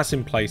trains with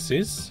passing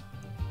places.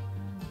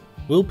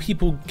 Will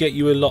people get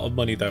you a lot of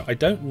money though? I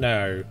don't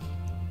know.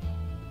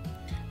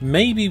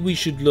 Maybe we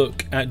should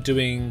look at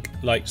doing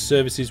like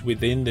services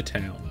within the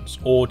towns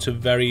or to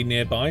very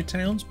nearby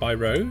towns by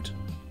road.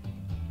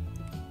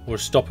 Or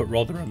stop at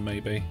Rotherham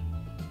maybe.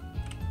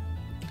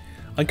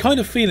 I'm kind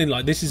of feeling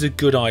like this is a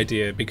good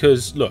idea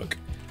because look,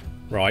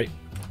 right,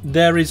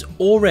 there is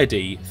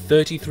already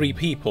 33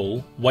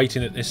 people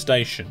waiting at this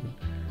station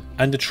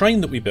and the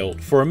train that we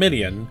built for $1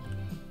 million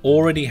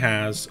already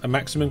has a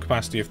maximum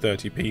capacity of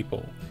 30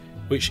 people,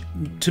 which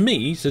to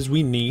me says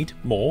we need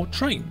more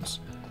trains.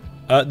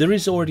 There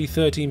is already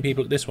 13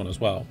 people at this one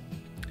as well.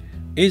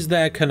 Is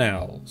there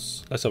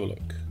canals? Let's have a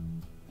look.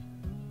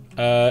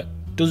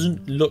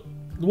 Doesn't look...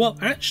 Well,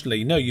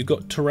 actually, no, you've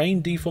got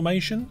terrain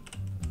deformation.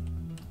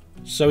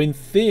 So in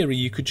theory,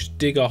 you could just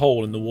dig a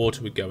hole and the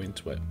water would go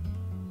into it.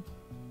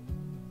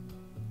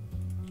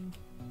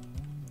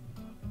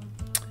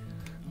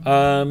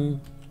 I'm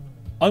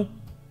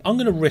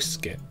going to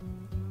risk it.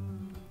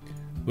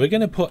 We're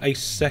going to put a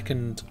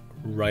second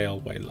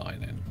railway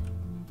line in.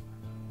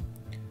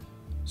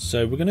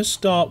 So we're going to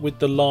start with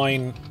the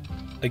line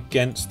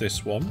against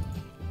this one.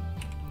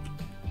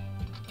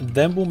 And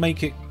then we'll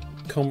make it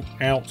come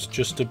out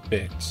just a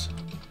bit.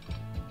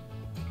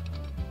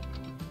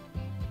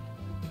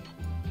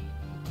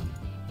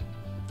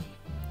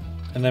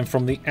 And then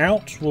from the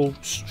out, we'll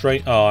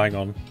straight... Oh, hang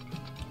on.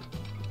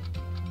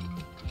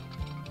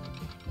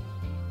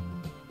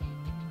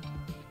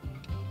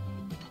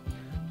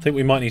 I think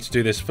we might need to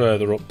do this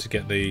further up to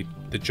get the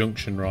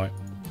junction right.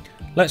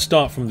 Let's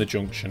start from the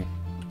junction.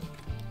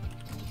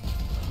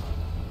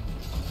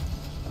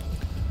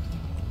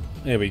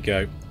 There we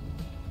go.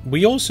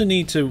 We also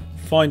need to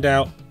find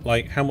out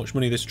like how much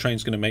money this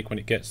train's going to make when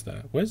it gets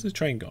there. Where's the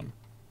train gone?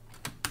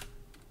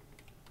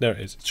 There it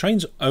is. The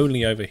train's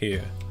only over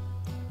here.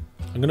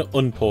 I'm going to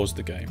unpause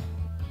the game.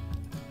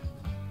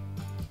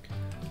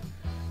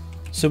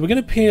 So we're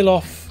going to peel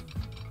off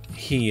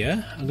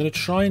here. I'm going to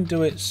try and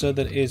do it so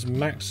that it is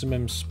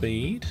maximum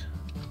speed.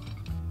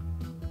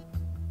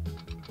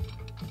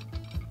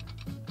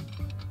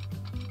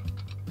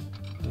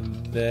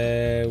 And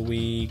there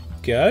we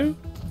go.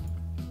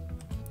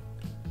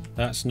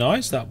 That's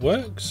nice, that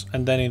works.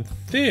 And then in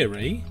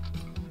theory,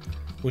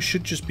 we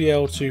should just be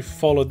able to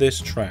follow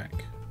this track.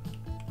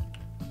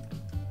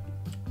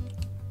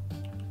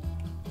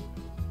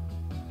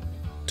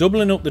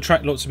 Doubling up the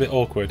track looks a bit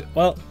awkward.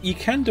 Well, you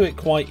can do it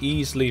quite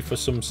easily for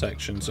some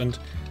sections, and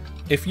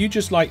if you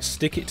just like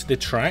stick it to the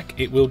track,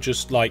 it will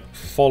just like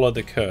follow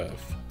the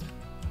curve.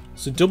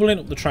 So doubling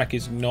up the track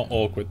is not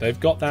awkward. They've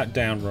got that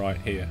down right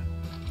here.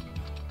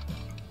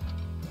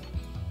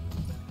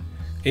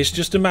 It's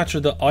just a matter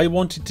that I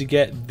wanted to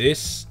get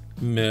this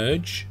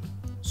merge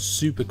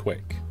super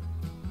quick.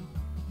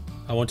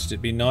 I wanted it to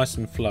be nice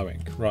and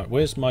flowing. Right,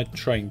 where's my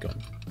train gone?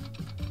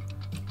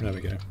 There we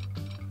go.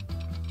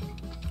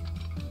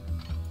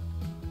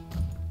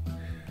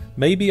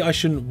 Maybe I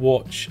shouldn't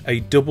watch a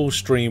double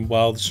stream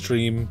while the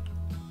stream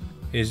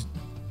is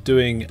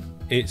doing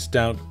its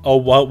down... Oh,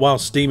 while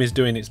Steam is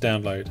doing its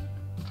download.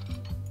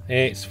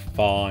 It's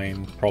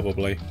fine,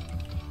 probably.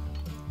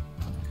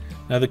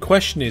 Now the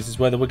question is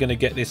whether we're going to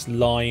get this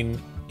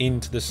line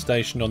into the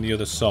station on the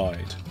other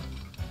side.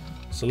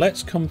 So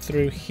let's come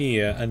through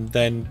here and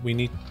then we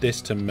need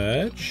this to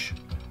merge.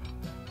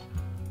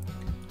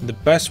 And the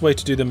best way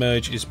to do the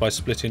merge is by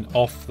splitting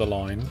off the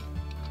line.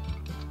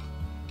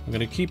 I'm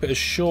going to keep it as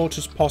short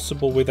as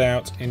possible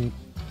without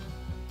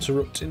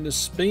interrupting the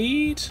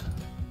speed.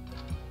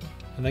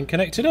 And then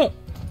connect it up.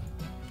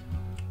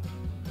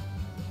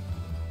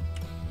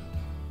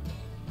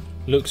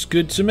 Looks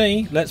good to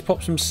me. Let's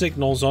pop some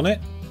signals on it.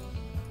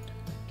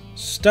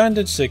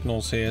 Standard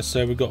signals here.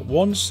 So we've got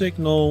one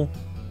signal.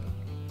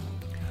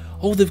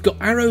 Oh, they've got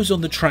arrows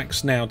on the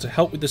tracks now to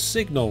help with the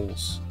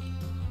signals.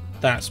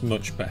 That's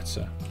much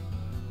better.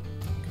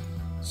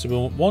 So we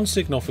want one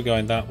signal for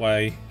going that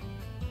way.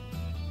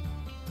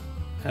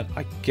 And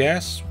I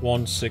guess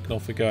one signal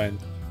for going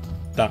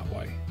that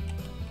way.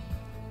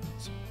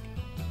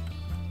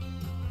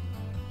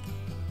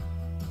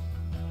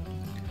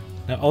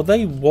 Now, are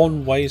they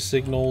one-way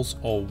signals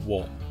or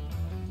what?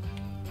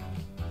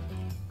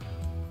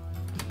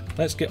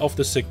 Let's get off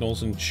the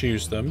signals and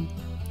choose them.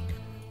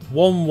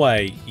 One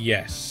way,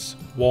 yes.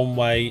 One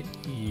way,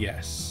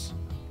 yes.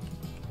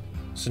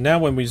 So now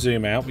when we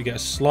zoom out, we get a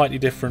slightly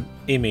different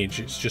image.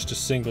 It's just a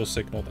single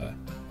signal there.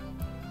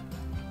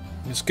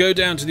 Let's go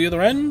down to the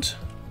other end.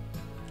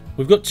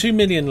 We've got 2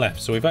 million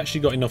left, so we've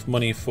actually got enough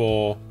money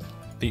for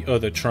the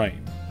other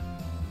train.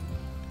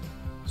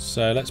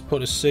 So let's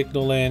put a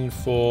signal in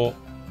for,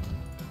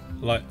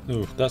 like,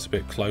 ooh, that's a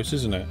bit close,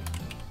 isn't it?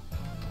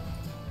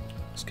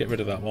 Let's get rid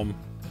of that one.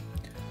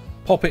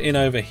 Pop it in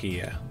over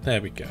here.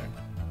 There we go.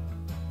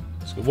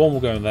 So one will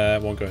go in there,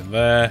 one going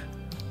there.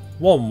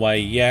 One way,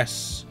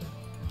 yes.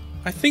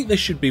 I think there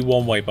should be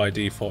one way by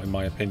default, in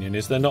my opinion.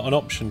 Is there not an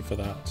option for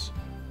that?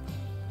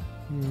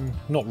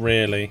 Not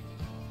really.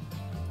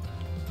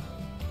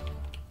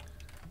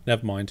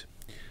 Never mind.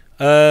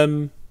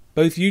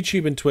 Both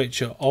YouTube and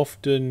Twitch are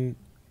often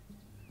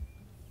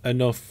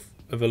enough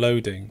of a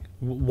loading.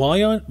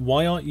 Why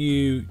are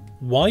you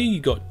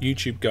got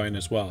YouTube going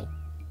as well?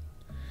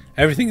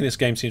 Everything in this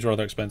game seems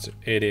rather expensive.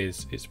 It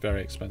is. It's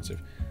very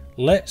expensive.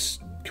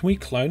 Can we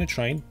clone a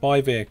train?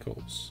 Buy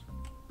vehicles.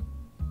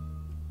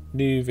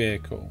 New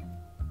vehicle.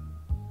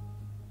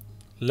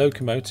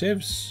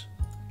 Locomotives.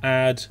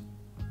 Add.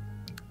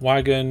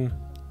 Wagon.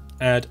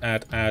 Add.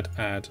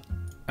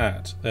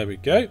 There we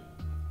go.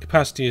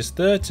 Capacity is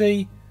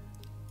 30.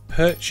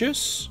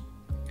 Purchase.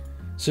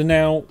 So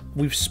now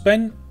we've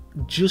spent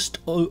just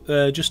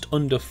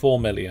under 4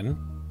 million.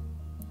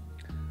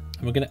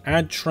 And we're going to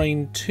add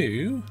train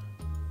 2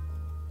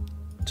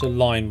 to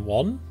line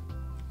 1.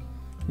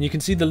 And you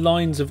can see the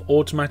lines have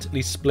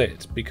automatically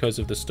split because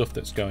of the stuff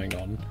that's going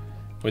on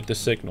with the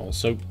signal.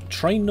 So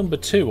train number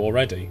 2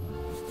 already.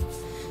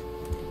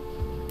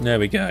 There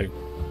we go.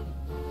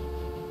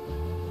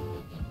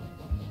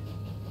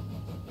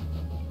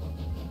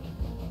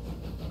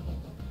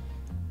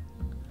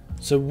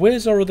 So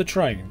where's our other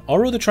train?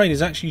 Our other train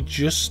is actually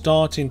just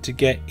starting to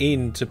get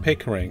into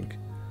Pickering.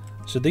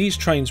 So these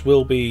trains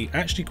will be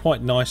actually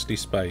quite nicely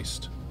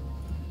spaced.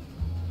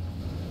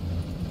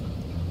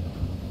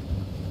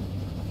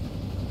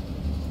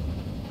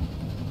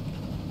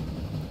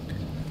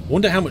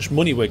 Wonder how much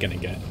money we're going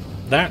to get.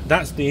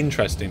 That's the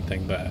interesting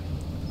thing there.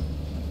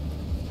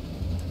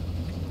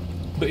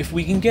 But if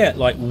we can get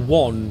like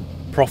one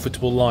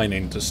profitable line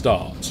in to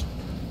start,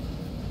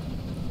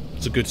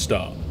 it's a good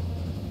start.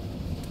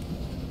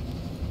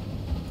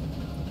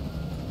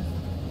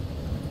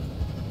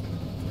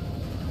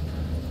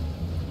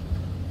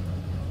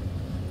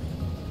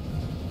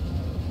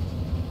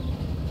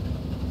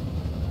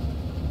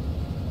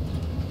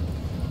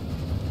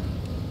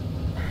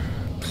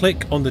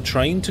 Click on the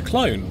train to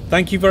clone.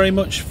 Thank you very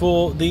much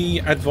for the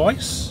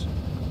advice.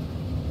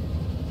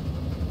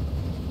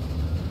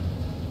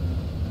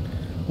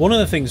 One of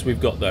the things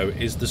we've got though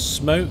is the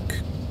smoke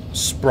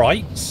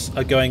sprites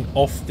are going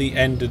off the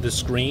end of the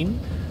screen,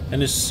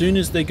 and as soon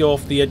as they go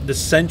off the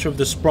center of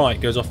the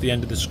sprite goes off the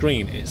end of the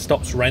screen, it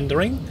stops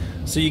rendering,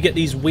 so you get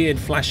these weird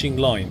flashing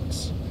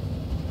lines.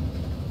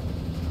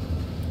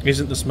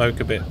 Isn't the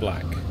smoke a bit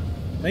black?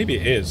 Maybe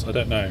it is, I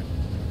don't know.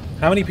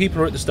 How many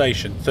people are at the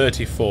station?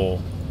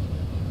 34.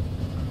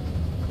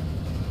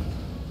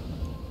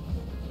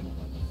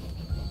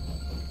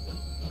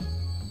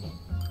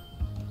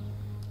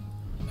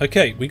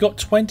 Okay, we got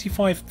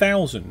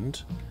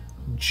 25,000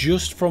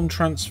 just from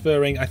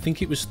transferring, I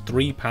think it was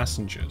 3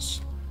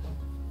 passengers.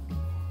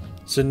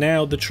 So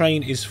now the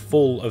train is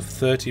full of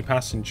 30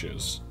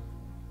 passengers.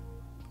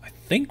 I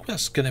think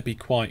that's going to be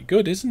quite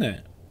good, isn't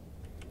it?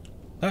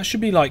 That should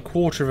be like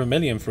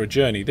 $250,000 for a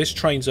journey. This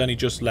train's only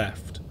just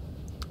left.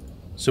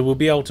 So we'll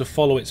be able to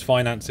follow its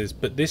finances,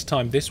 but this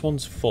time this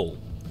one's full.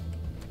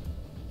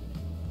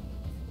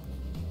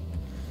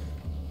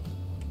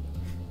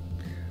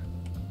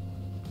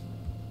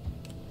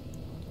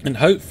 And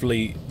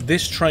hopefully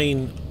this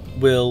train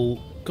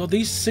will... God,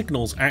 these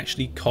signals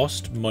actually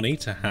cost money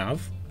to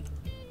have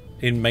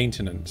in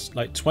maintenance.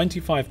 Like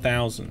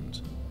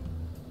 25,000.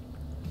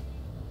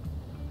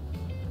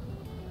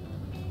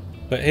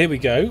 But here we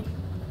go.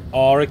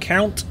 Our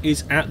account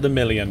is at the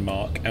million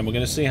mark, and we're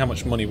going to see how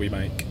much money we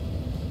make.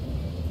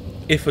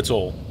 If at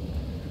all.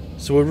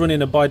 So we're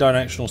running a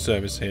bi-directional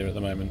service here at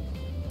the moment.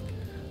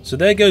 So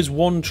there goes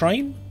one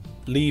train,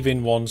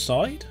 leaving one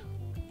side.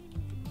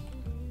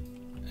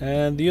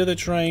 And the other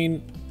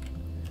train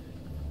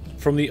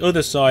from the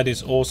other side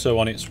is also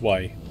on its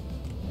way.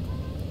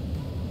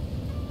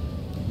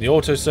 The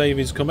autosave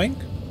is coming.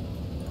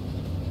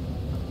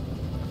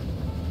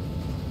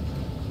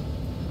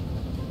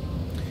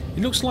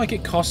 It looks like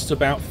it costs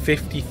about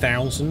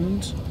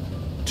 50,000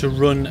 to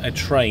run a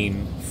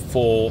train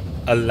for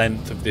a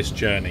length of this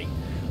journey.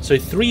 So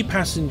 3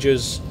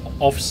 passengers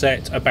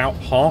offset about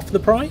half the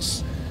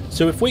price.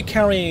 So if we're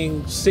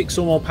carrying 6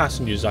 or more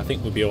passengers, I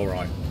think we'll be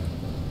alright.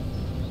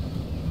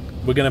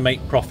 We're going to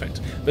make profit.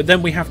 But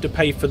then we have to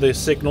pay for the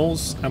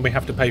signals and we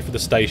have to pay for the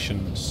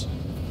stations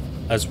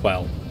as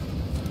well.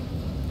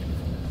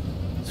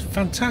 It's a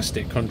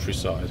fantastic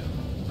countryside.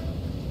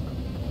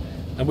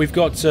 And we've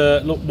got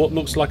what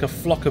looks like a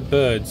flock of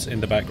birds in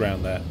the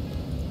background there.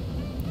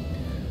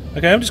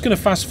 Okay, I'm just going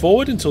to fast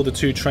forward until the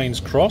 2 trains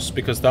cross,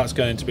 because that's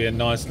going to be a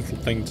nice little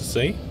thing to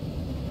see.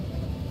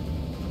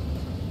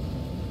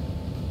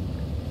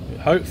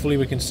 Hopefully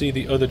we can see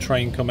the other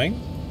train coming.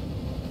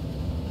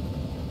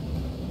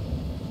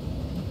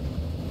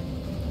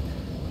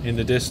 In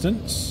the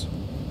distance.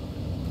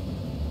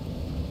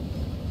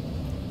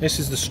 This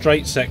is the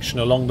straight section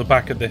along the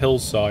back of the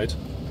hillside.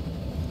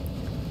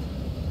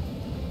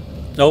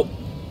 Oh,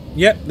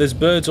 yep, there's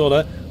birds all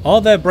there. Are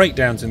there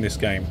breakdowns in this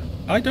game?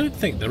 I don't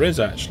think there is,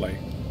 actually.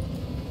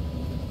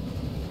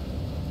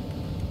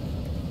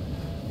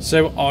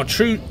 So our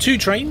two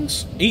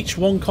trains, each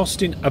one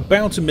costing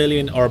about $1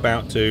 million, are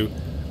about to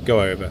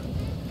go over.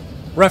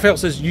 Raphael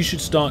says you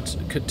should start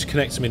to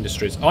connect some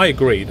industries. I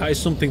agree. That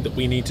is something that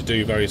we need to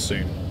do very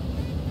soon.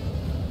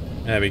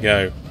 There we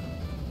go.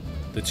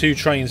 The two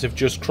trains have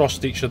just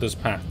crossed each other's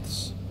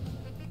paths.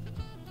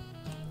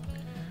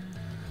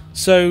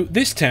 So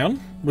this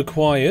town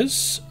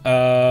requires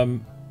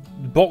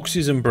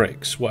boxes and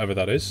bricks, whatever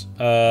that is.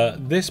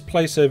 This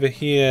place over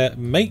here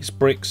makes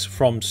bricks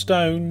from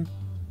stone.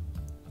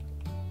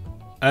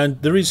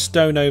 And there is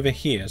stone over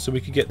here. So we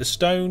could get the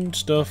stone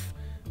stuff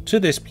to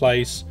this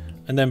place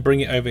and then bring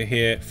it over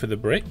here for the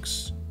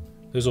bricks.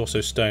 There's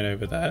also stone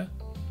over there.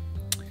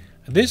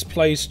 This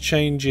place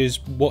changes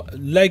what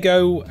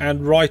Lego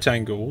and right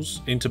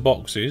angles into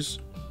boxes.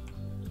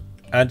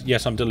 And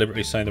yes, I'm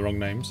deliberately saying the wrong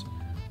names.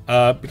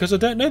 Because I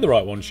don't know the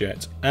right ones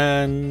yet.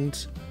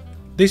 And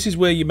this is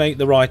where you make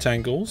the right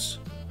angles.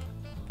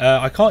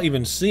 I can't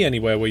even see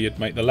anywhere where you'd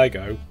make the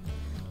Lego.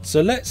 So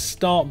let's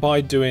start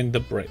by doing the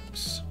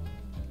bricks.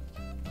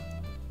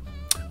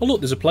 Oh look,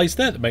 there's a place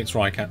there that makes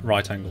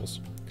right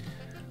angles.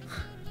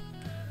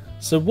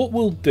 So what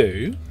we'll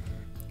do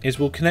is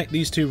we'll connect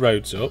these two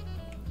roads up.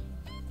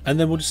 And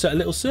then we'll just set a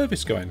little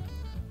service going.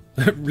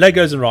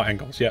 Legos and right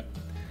angles, yep.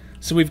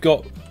 So we've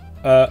got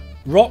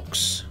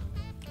rocks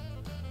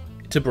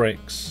to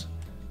bricks,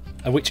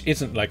 which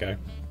isn't Lego.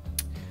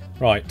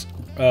 Right,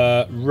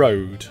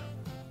 road.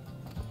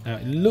 Now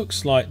it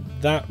looks like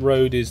that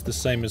road is the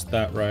same as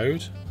that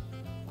road.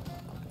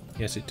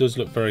 Yes, it does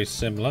look very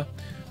similar.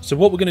 So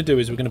what we're going to do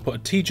is we're going to put a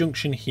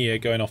T-junction here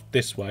going off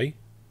this way.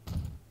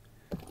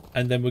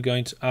 And then we're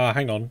going to...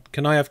 hang on.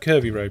 Can I have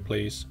curvy road,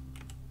 please?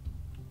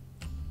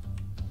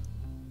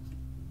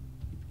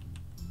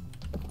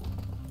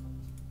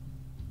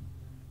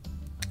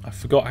 I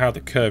forgot how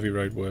the curvy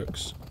road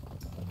works.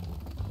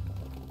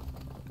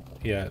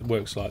 Yeah, it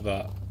works like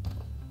that.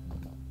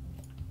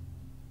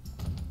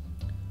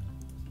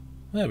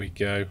 There we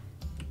go.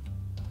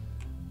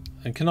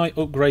 And can I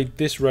upgrade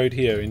this road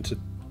here into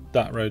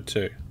that road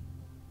too?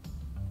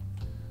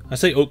 I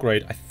say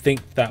upgrade, I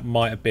think that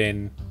might have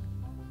been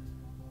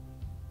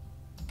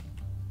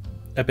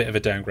a bit of a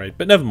downgrade,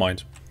 but never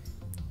mind.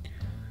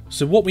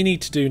 So what we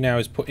need to do now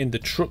is put in the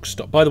truck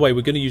stop. By the way,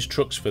 we're going to use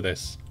trucks for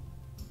this.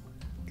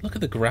 Look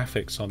at the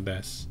graphics on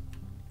this.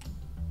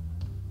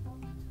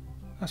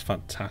 That's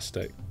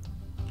fantastic.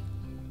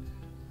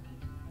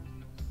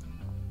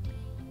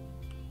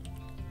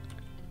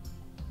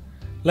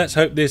 Let's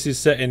hope this is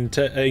set in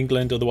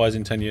England, otherwise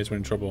in 10 years we're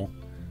in trouble.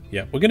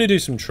 Yeah, we're going to do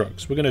some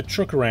trucks. We're going to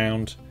truck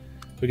around.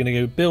 We're going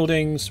to go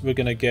buildings. We're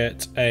going to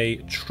get a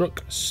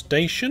truck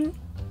station.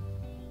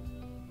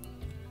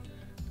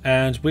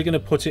 And we're going to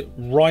put it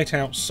right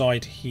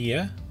outside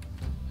here.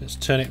 Let's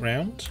turn it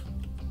round.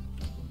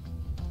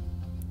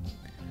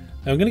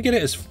 Now I'm going to get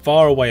it as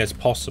far away as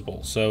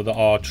possible so that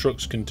our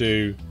trucks can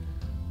do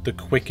the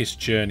quickest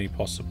journey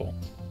possible.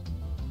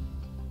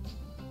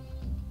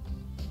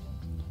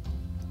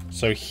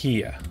 So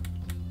here.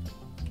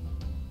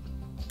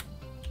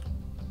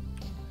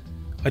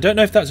 I don't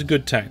know if that's a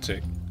good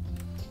tactic,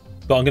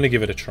 but I'm going to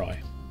give it a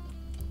try.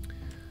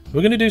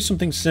 We're going to do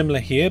something similar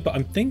here, but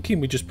I'm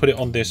thinking we just put it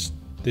on this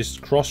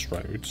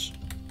crossroads.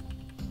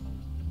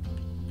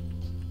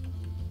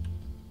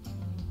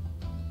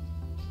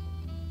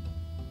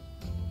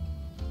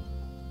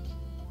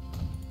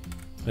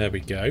 There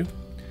we go.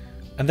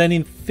 And then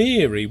in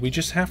theory, we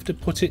just have to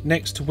put it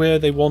next to where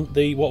they want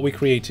what we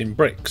create in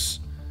bricks.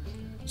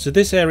 So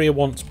this area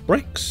wants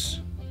bricks.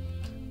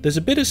 There's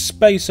a bit of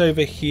space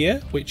over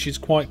here, which is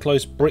quite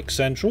close brick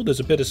central. There's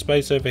a bit of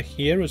space over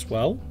here as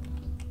well.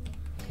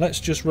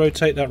 Let's just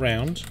rotate that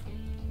round.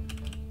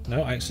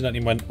 No, I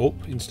accidentally went up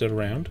instead of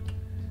round.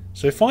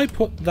 So if I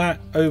put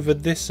that over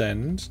this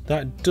end,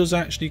 that does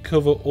actually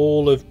cover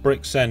all of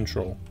brick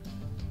central.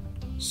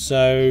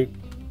 So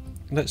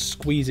let's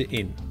squeeze it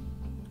in.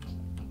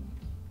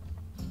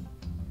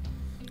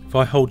 If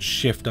I hold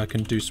shift, I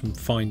can do some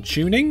fine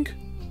tuning.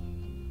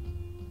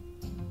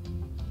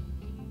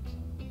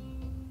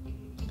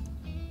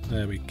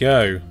 There we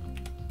go.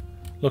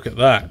 Look at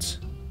that.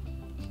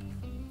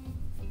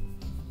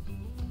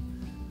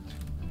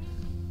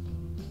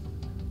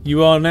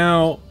 You are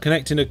now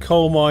connecting a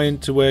coal mine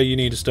to where you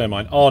need a stone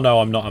mine. Oh no,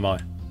 I'm not, am I?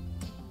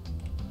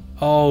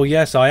 Oh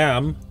yes, I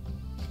am.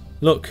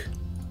 Look.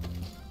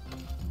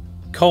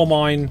 Coal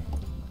mine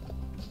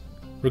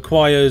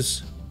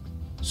requires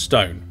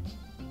stone.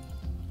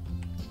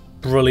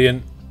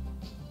 Brilliant.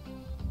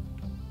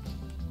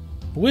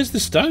 Where's the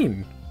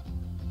stone?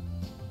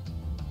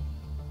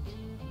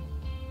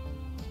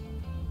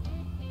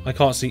 I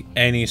can't see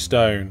any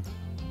stone.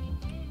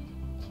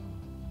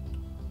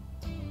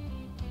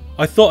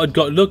 I thought I'd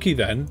got lucky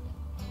then.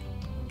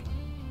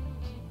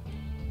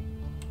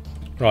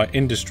 Right,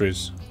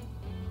 industries.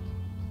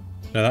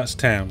 No, that's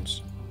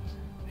towns.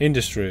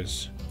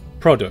 Industries.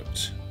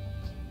 Product.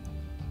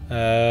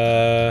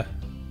 Not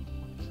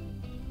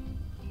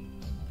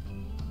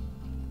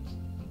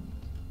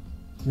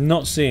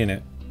seeing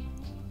it.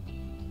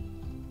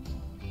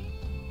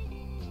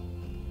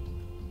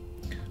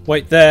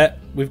 Wait, there.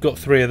 We've got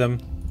 3 of them.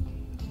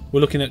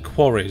 We're looking at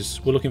quarries.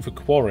 We're looking for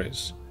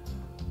quarries.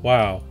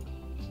 Wow.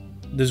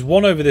 There's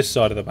one over this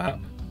side of the map.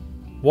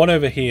 One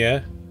over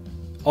here.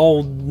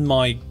 Oh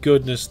my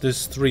goodness,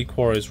 there's 3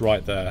 quarries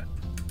right there.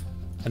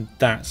 And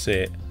that's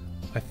it,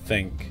 I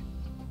think.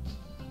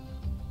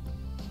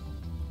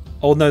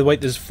 Oh no, wait,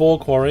 there's 4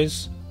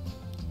 quarries.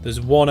 There's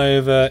one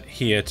over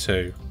here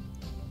too.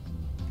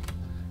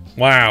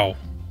 Wow.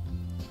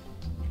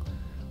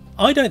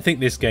 I don't think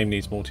this game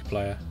needs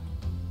multiplayer.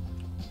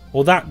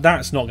 Well,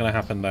 that's not going to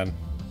happen then.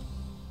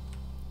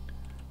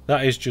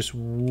 That is just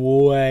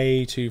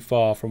way too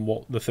far from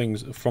the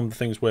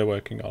things we're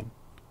working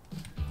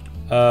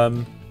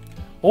on.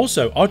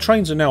 Also, our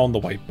trains are now on the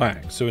way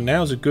back, so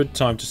now's a good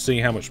time to see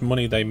how much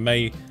money they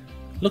may...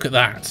 Look at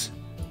that!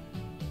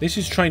 This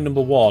is train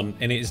number 1,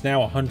 and it is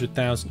now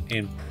 100,000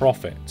 in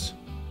profit.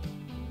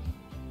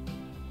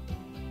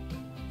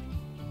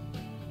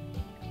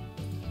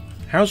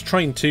 How's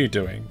train 2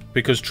 doing?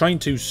 Because train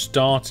 2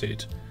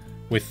 started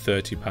with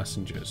 30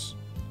 passengers.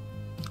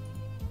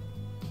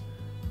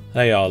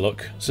 There you are,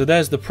 look. So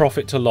there's the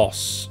profit to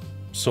loss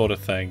sort of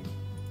thing.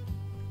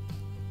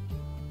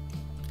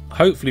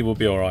 Hopefully we'll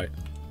be alright.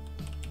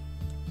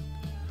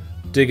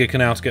 Dig a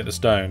canal to get the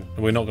stone.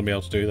 And we're not going to be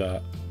able to do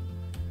that.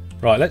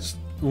 Right, let's...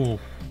 Ooh,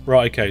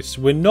 right, okay.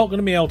 So we're not going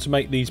to be able to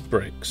make these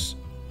bricks.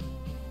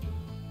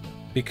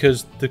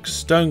 Because the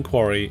stone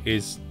quarry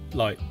is,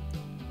 like...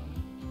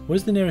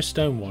 Where's the nearest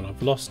stone one?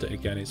 I've lost it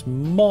again. It's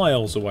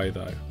miles away,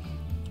 though.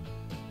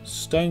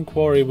 Stone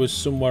quarry was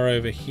somewhere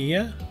over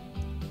here.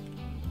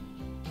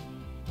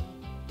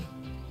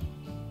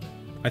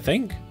 I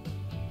think.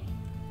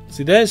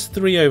 See, there's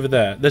 3 over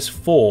there. There's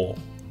 4.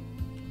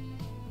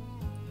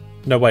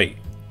 No, wait.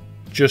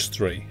 Just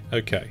 3.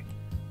 Okay.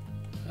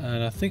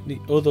 And I think the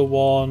other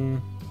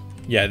one...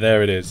 Yeah,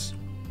 there it is.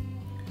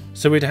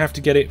 So we'd have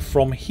to get it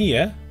from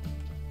here,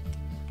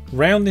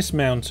 round this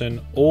mountain,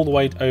 all the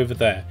way over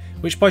there.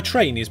 Which by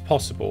train is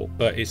possible,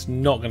 but it's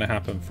not going to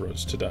happen for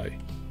us today.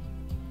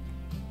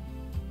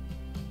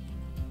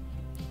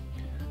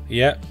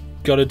 Yep.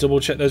 Got to double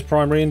check those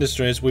primary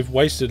industries. We've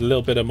wasted a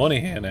little bit of money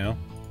here now.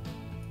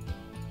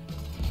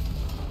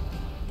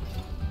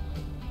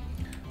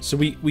 So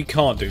we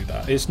can't do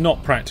that. It's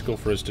not practical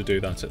for us to do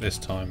that at this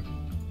time.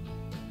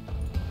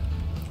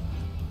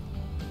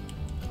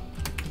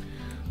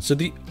 So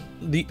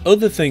the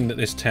other thing that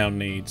this town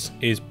needs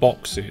is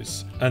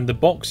boxes. And the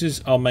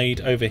boxes are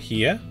made over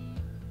here.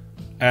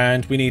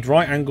 And we need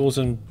right angles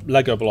and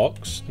Lego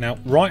blocks. Now,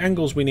 right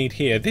angles we need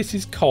here. This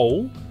is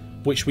coal,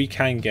 which we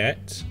can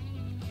get.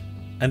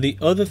 And the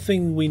other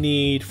thing we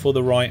need for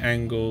the right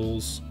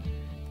angles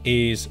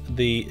is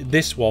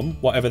this one,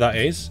 whatever that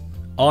is,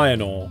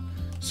 iron ore.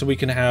 So we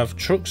can have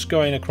trucks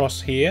going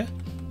across here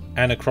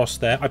and across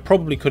there. I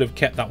probably could have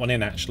kept that one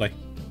in actually.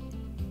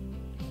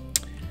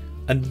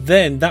 And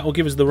then that will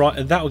give us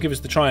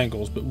the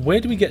triangles. But where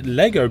do we get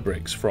Lego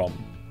bricks from?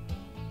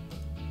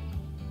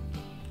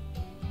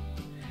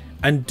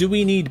 And do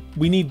we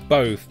need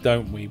both,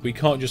 don't we? We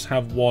can't just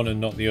have one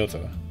and not the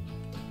other.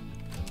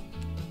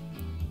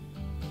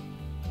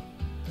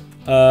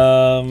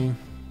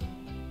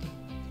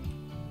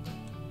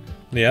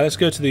 Yeah, let's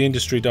go to the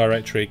industry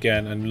directory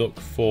again and look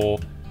for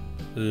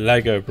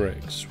Lego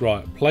bricks.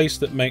 Right, place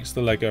that makes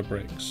the Lego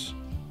bricks.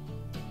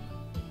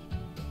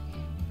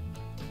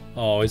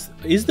 Oh,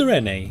 is there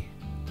any?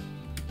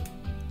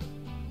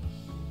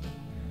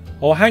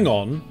 Oh, hang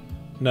on.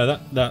 No,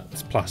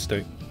 that's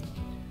plastic.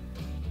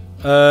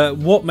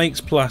 What makes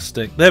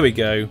plastic? There we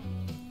go.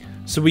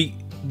 So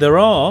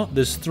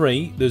there's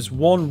 3. There's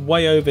one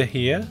way over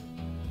here.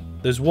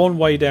 There's one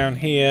way down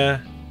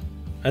here.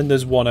 And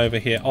there's one over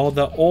here. Oh,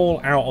 they're all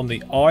out on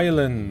the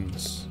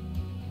islands.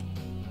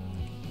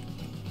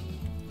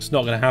 It's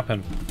not going to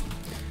happen.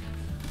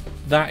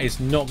 That is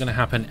not going to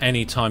happen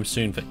anytime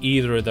soon for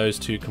either of those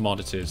 2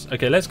 commodities.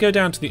 Okay, let's go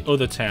down to the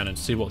other town and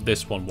see what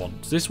this one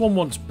wants. This one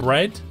wants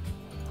bread.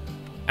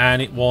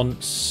 And it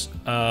wants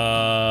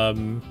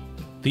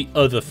the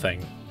other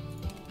thing.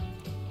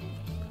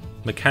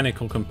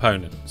 Mechanical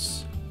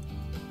components.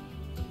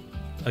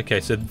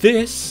 Okay, so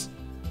this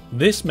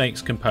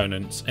makes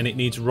components and it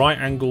needs right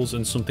angles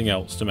and something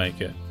else to make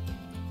it.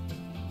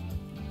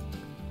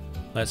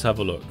 Let's have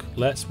a look.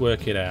 Let's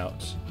work it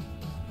out.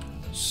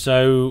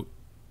 So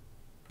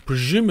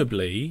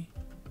presumably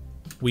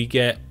we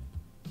get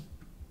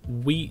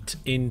wheat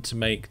in to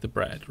make the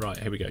bread. Right,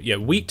 here we go. Yeah,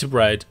 wheat to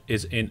bread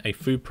is in a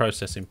food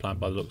processing plant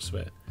by the looks of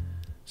it.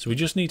 So we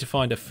just need to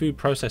find a food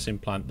processing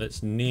plant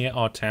that's near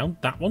our town.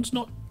 That one's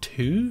not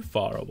too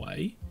far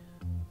away.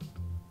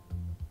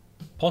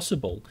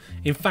 Possible.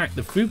 In fact,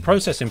 the food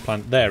processing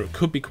plant there, it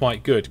could be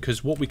quite good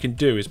because what we can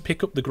do is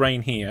pick up the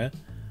grain here,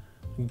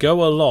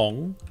 go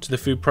along to the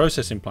food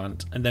processing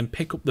plant and then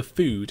pick up the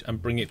food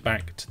and bring it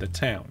back to the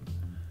town,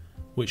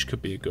 which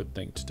could be a good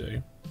thing to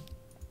do.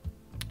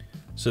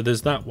 So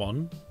there's that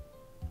one.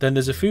 Then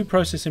there's a food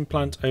processing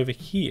plant over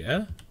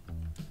here,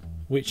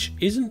 which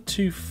isn't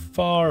too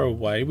far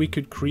away. We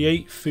could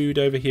create food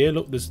over here.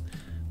 Look,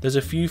 There's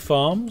a few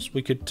farms.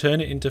 We could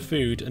turn it into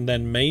food and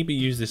then maybe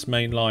use this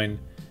main line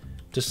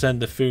to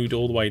send the food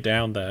all the way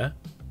down there.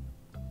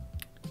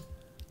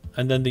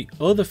 And then the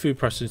other food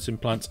processing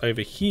plants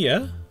over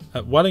here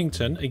at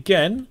Wellington,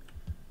 again,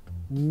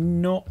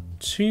 not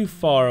too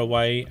far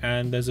away,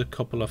 and there's a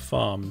couple of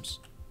farms.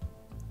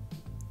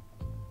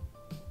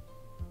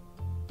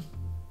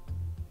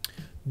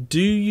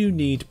 Do you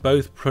need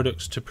both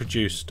products to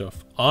produce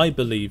stuff? I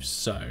believe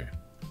so.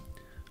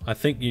 I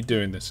think you do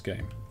in this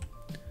game.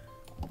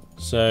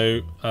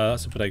 So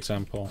that's a good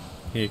example.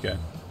 Here you go.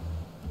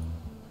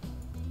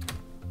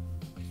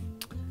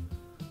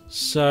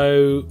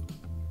 So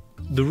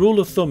the rule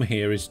of thumb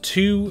here is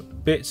 2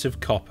 bits of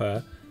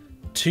copper,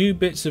 2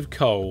 bits of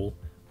coal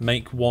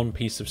make 1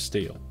 piece of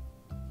steel.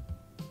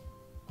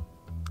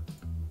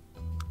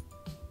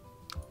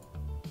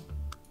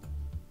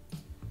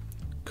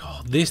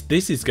 God,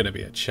 this is going to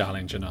be a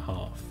challenge and a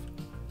half.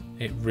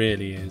 It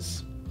really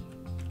is.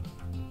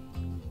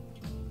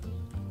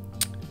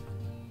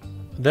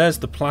 There's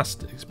the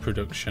plastics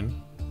production,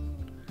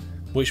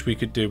 which we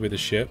could do with a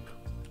ship.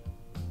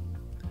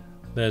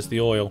 There's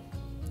the oil.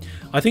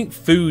 I think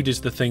food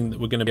is the thing that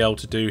we're going to be able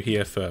to do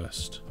here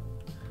first.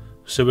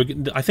 So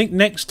I think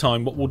next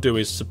time what we'll do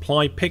is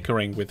supply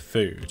Pickering with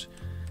food.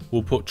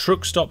 We'll put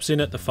truck stops in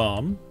at the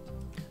farm.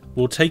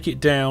 We'll take it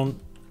down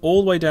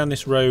all the way down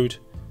this road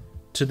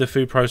to the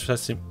food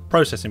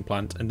processing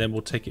plant, and then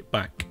we'll take it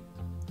back.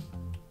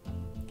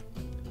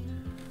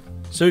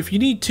 So if you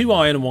need 2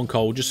 iron and 1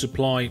 coal, just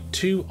supply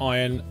 2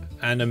 iron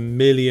and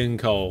 1,000,000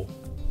 coal.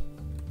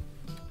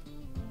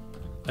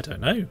 I don't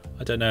know.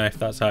 I don't know if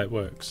that's how it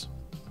works.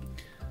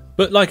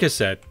 But like I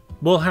said,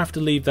 we'll have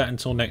to leave that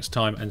until next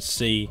time and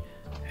see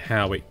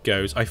how it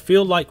goes. I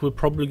feel like we're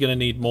probably going to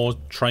need more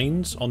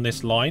trains on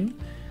this line.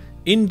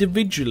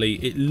 Individually,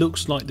 it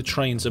looks like the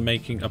trains are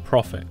making a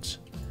profit.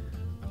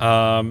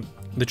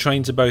 The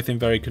trains are both in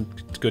very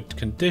good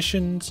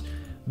conditions.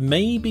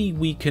 Maybe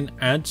we can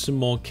add some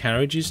more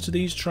carriages to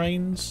these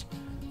trains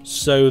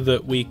so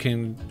that we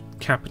can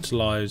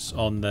capitalize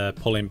on their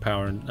pulling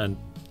power and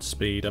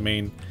speed. I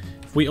mean,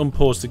 if we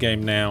unpause the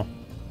game now,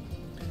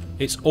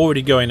 it's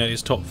already going at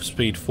its top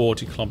speed,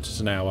 40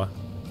 kilometers an hour.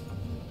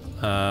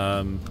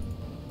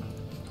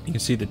 You can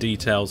see the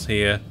details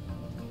here.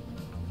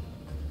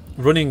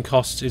 Running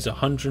cost is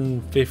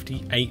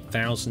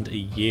 158,000 a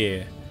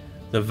year.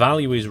 The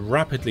value is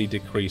rapidly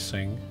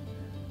decreasing.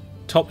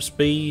 Top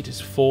speed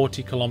is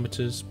 40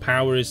 kilometers.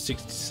 Power is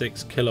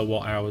 66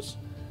 kilowatt hours.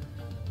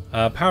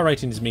 Power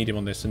rating is medium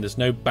on this, and there's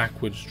no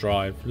backwards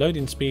drive.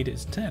 Loading speed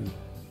is 10.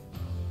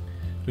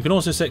 We can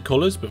also set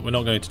colours, but we're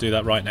not going to do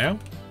that right now.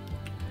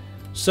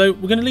 So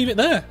we're going to leave it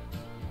there.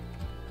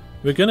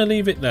 We're going to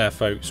leave it there,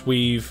 folks.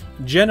 We've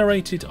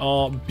generated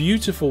our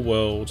beautiful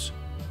world.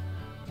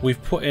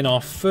 We've put in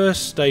our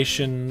first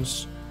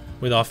stations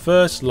with our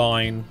first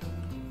line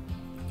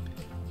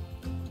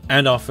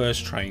and our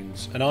first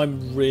trains. And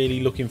I'm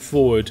really looking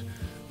forward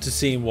to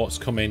seeing what's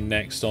coming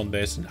next on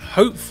this. And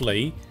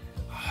hopefully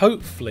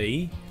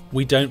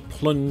we don't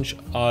plunge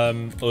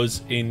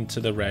us into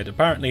the red.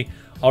 Apparently,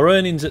 our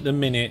earnings at the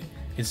minute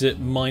is at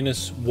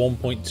minus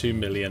 1.2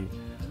 million.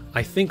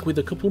 I think with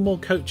a couple more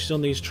coaches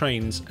on these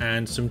trains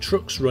and some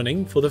trucks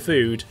running for the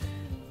food,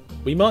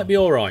 we might be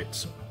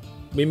alright.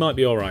 We might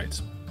be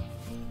alright.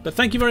 But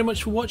thank you very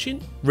much for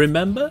watching.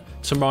 Remember,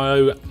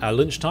 tomorrow at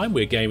lunchtime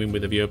we're gaming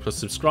with the Viewer Plus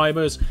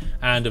subscribers,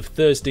 and of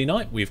Thursday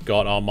night we've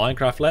got our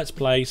Minecraft Let's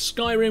Play,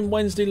 Skyrim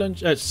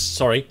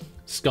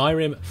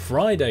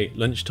Friday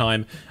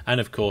lunchtime, and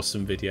of course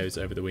some videos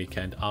over the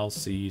weekend. I'll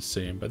see you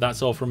soon. But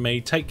that's all from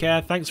me. Take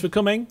care. Thanks for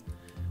coming.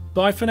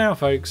 Bye for now,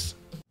 folks.